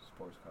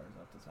sports cars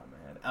off the top of my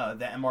head?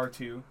 The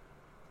MR2,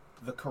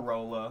 the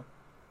Corolla,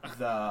 like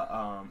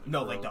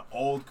the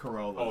old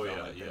Corollas. Oh,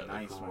 yeah, like yeah, the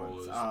nice the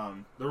ones.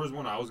 Corollas. There was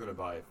one I was going to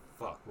buy.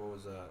 Fuck, what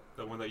was that?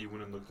 That one that you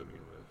went and looked at me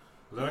with.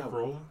 Was that a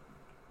Corolla?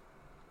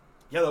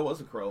 Yeah, that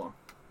was a Corolla.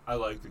 I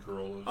like the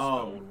Corollas, the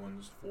old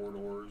ones, 4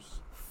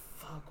 doors.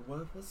 Fuck,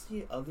 what's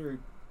the other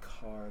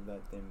car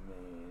that they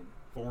made?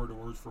 4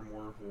 doors for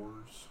more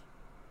whores.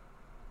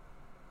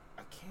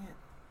 I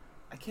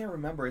can't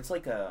remember. It's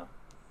like a...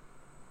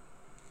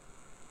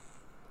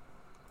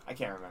 I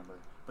can't remember.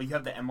 But you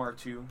have the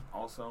MR2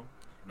 also.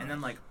 Nice. And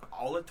then, like,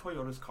 all of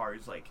Toyota's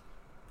cars, like...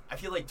 I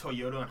feel like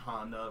Toyota and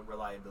Honda,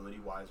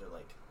 reliability-wise, are,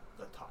 like,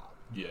 the top.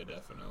 Yeah,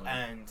 definitely.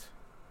 And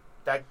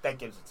that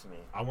gives it to me.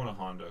 I want a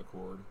Honda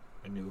Accord.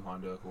 A new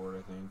Honda Accord,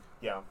 I think.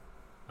 Yeah.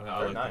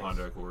 I like the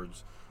Honda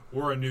Accords.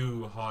 Or a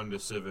new Honda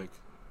Civic.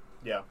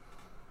 Yeah.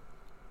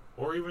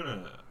 Or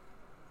even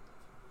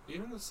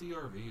even the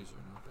CRVs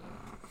are not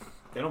bad.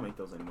 They don't make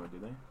those anymore, do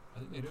they? I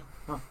think they do.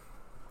 Huh.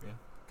 Yeah.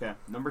 Okay.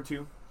 Number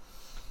 2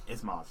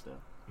 is Mazda.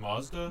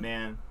 Mazda?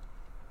 Man,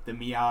 the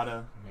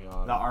Miata.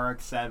 The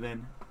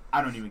RX-7.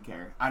 I don't even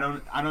care. I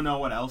don't know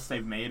what else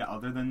they've made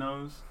other than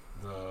those.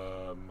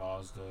 The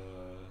Mazda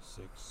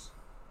 6.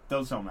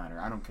 Those don't matter.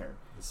 I don't care.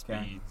 The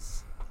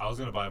Speeds. Okay. I was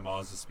gonna buy a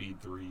Mazda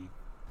Speed 3.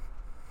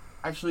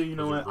 Actually, you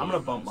know what? I'm gonna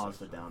bump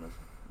Mazda down a tier.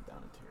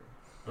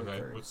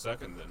 Okay, what's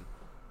second then?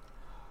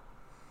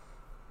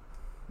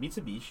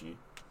 Mitsubishi.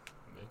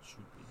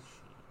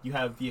 You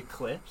have the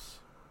Eclipse.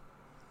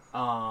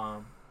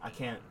 I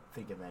can't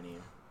think of any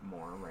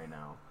more right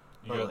now.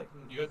 You got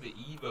the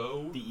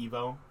Evo. The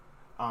Evo.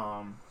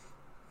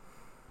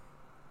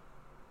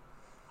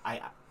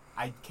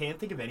 I can't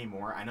think of any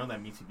more. I know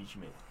that Mitsubishi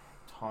made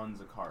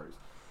tons of cars,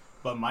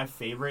 but my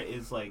favorite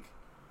is like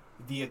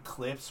the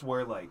Eclipse,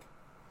 where like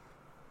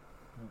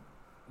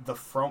the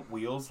front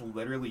wheels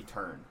literally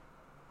turn,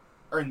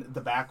 or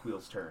the back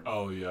wheels turn.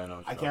 Oh yeah, I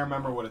know. I can't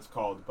remember what it's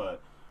called,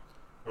 but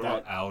what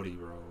about Audi,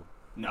 bro?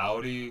 No.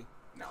 Audi.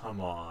 No.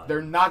 Come on.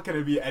 They're not going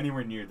to be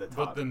anywhere near the top.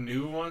 But the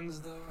new ones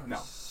though are no.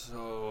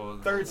 So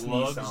Third's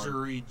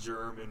luxury Nissan.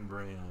 German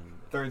brand.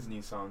 Third's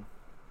Nissan.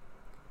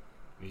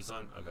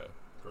 Nissan? Okay.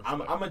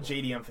 I'm a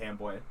JDM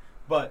fanboy,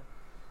 but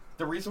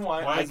the reason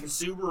why is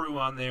Subaru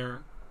on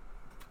there?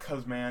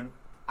 Because, man,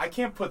 I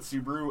can't put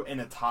Subaru in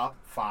a top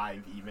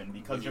 5 even,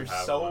 because they're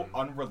so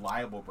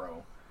unreliable,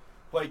 bro.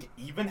 Like,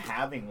 even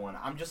having one,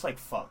 I'm just like,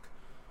 fuck.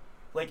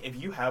 Like,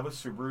 if you have a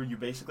Subaru, you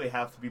basically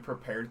have to be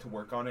prepared to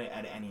work on it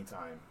at any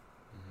time.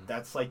 Mm-hmm.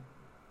 That's like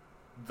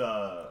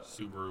the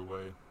Subaru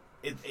way.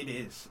 It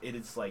is. It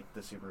is like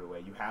the Subaru way.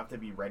 You have to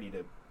be ready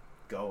to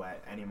go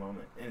at any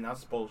moment, and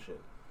that's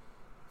bullshit.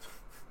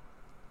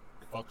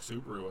 Fuck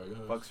Subaru, I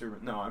guess. Fuck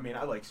Subaru. No, I mean,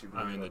 I like Subaru.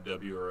 I mean, the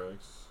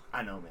WRX.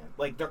 I know, man.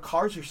 Like, their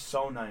cars are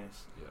so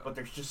nice, yeah. but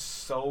they're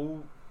just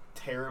so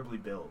terribly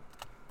built.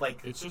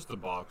 Like, it's just the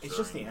box. It's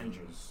just the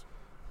engines.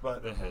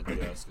 But the head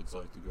gaskets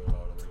like to go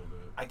out a little bit.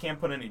 I can't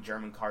put any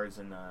German cars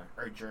in,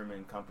 or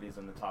German companies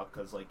in the top,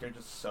 because, like, they're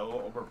just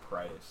so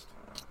overpriced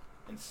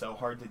and so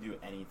hard to do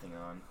anything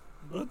on.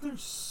 But they're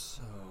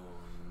so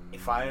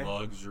if I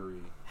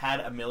luxury.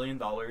 Had $1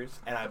 million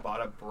and I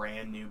bought a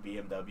brand new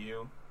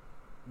BMW,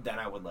 then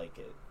I would like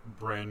it.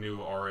 Brand new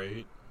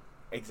R8?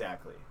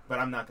 Exactly. But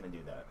I'm not going to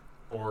do that.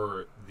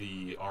 Or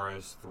the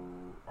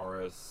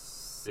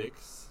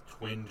RS6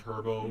 twin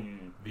turbo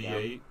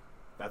V8? Yeah.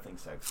 That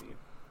thing's sexy.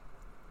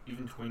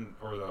 Even the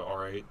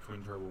R8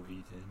 twin turbo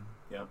V10?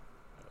 Yep.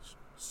 That's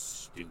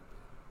stupid.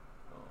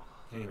 Oh.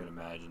 Can't even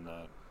imagine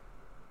that.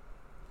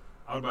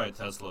 I would buy a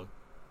Tesla.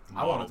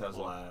 I want a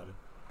Tesla. Plaid.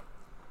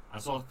 I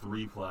saw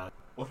 3 Plaid.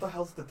 What the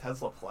hell's the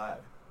Tesla Plaid?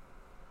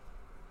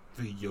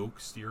 The yoke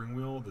steering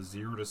wheel, the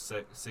 0 to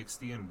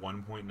 60 in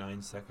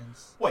 1.9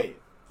 seconds. Wait,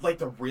 like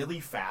the really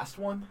fast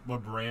one? The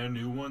brand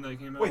new one that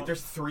came out? Wait,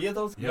 there's 3 of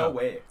those? Yeah. No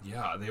way.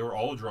 Yeah, they were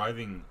all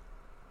driving.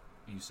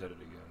 You said it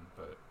again,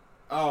 but.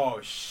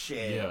 Oh,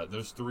 shit. Yeah,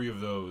 there's 3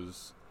 of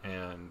those,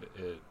 and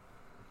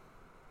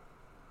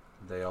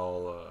they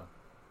all,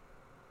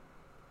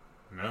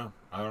 yeah,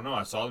 I don't know.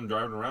 I saw them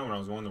driving around when I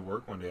was going to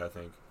work one day, I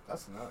think.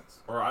 That's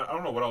nuts. Or I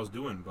don't know what I was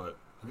doing, but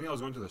I think I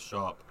was going to the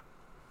shop,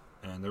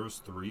 and there was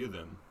 3 of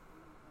them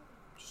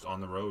just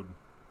on the road.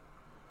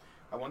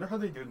 I wonder how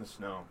they do in the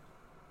snow.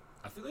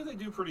 I feel like they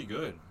do pretty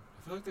good.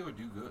 I feel like they would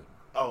do good.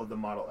 Oh, the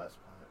Model S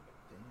Plaid.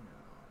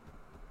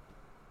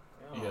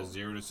 Damn. Yeah,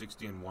 0 to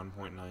 60 in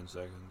 1.9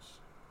 seconds.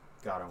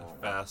 God, I The want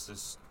one.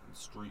 fastest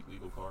street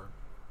legal car.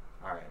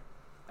 All right.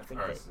 I think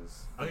All right. this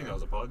is. I think that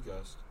was a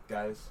podcast.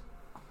 Guys,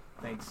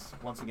 thanks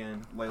once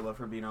again, Layla,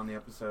 for being on the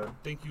episode.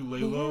 Thank you,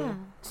 Layla. Yeah,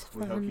 it's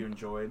We hope fun. you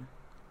enjoyed.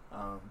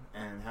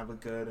 And have a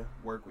good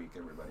work week,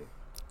 everybody.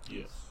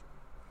 Yes.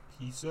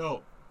 Peace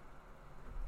out.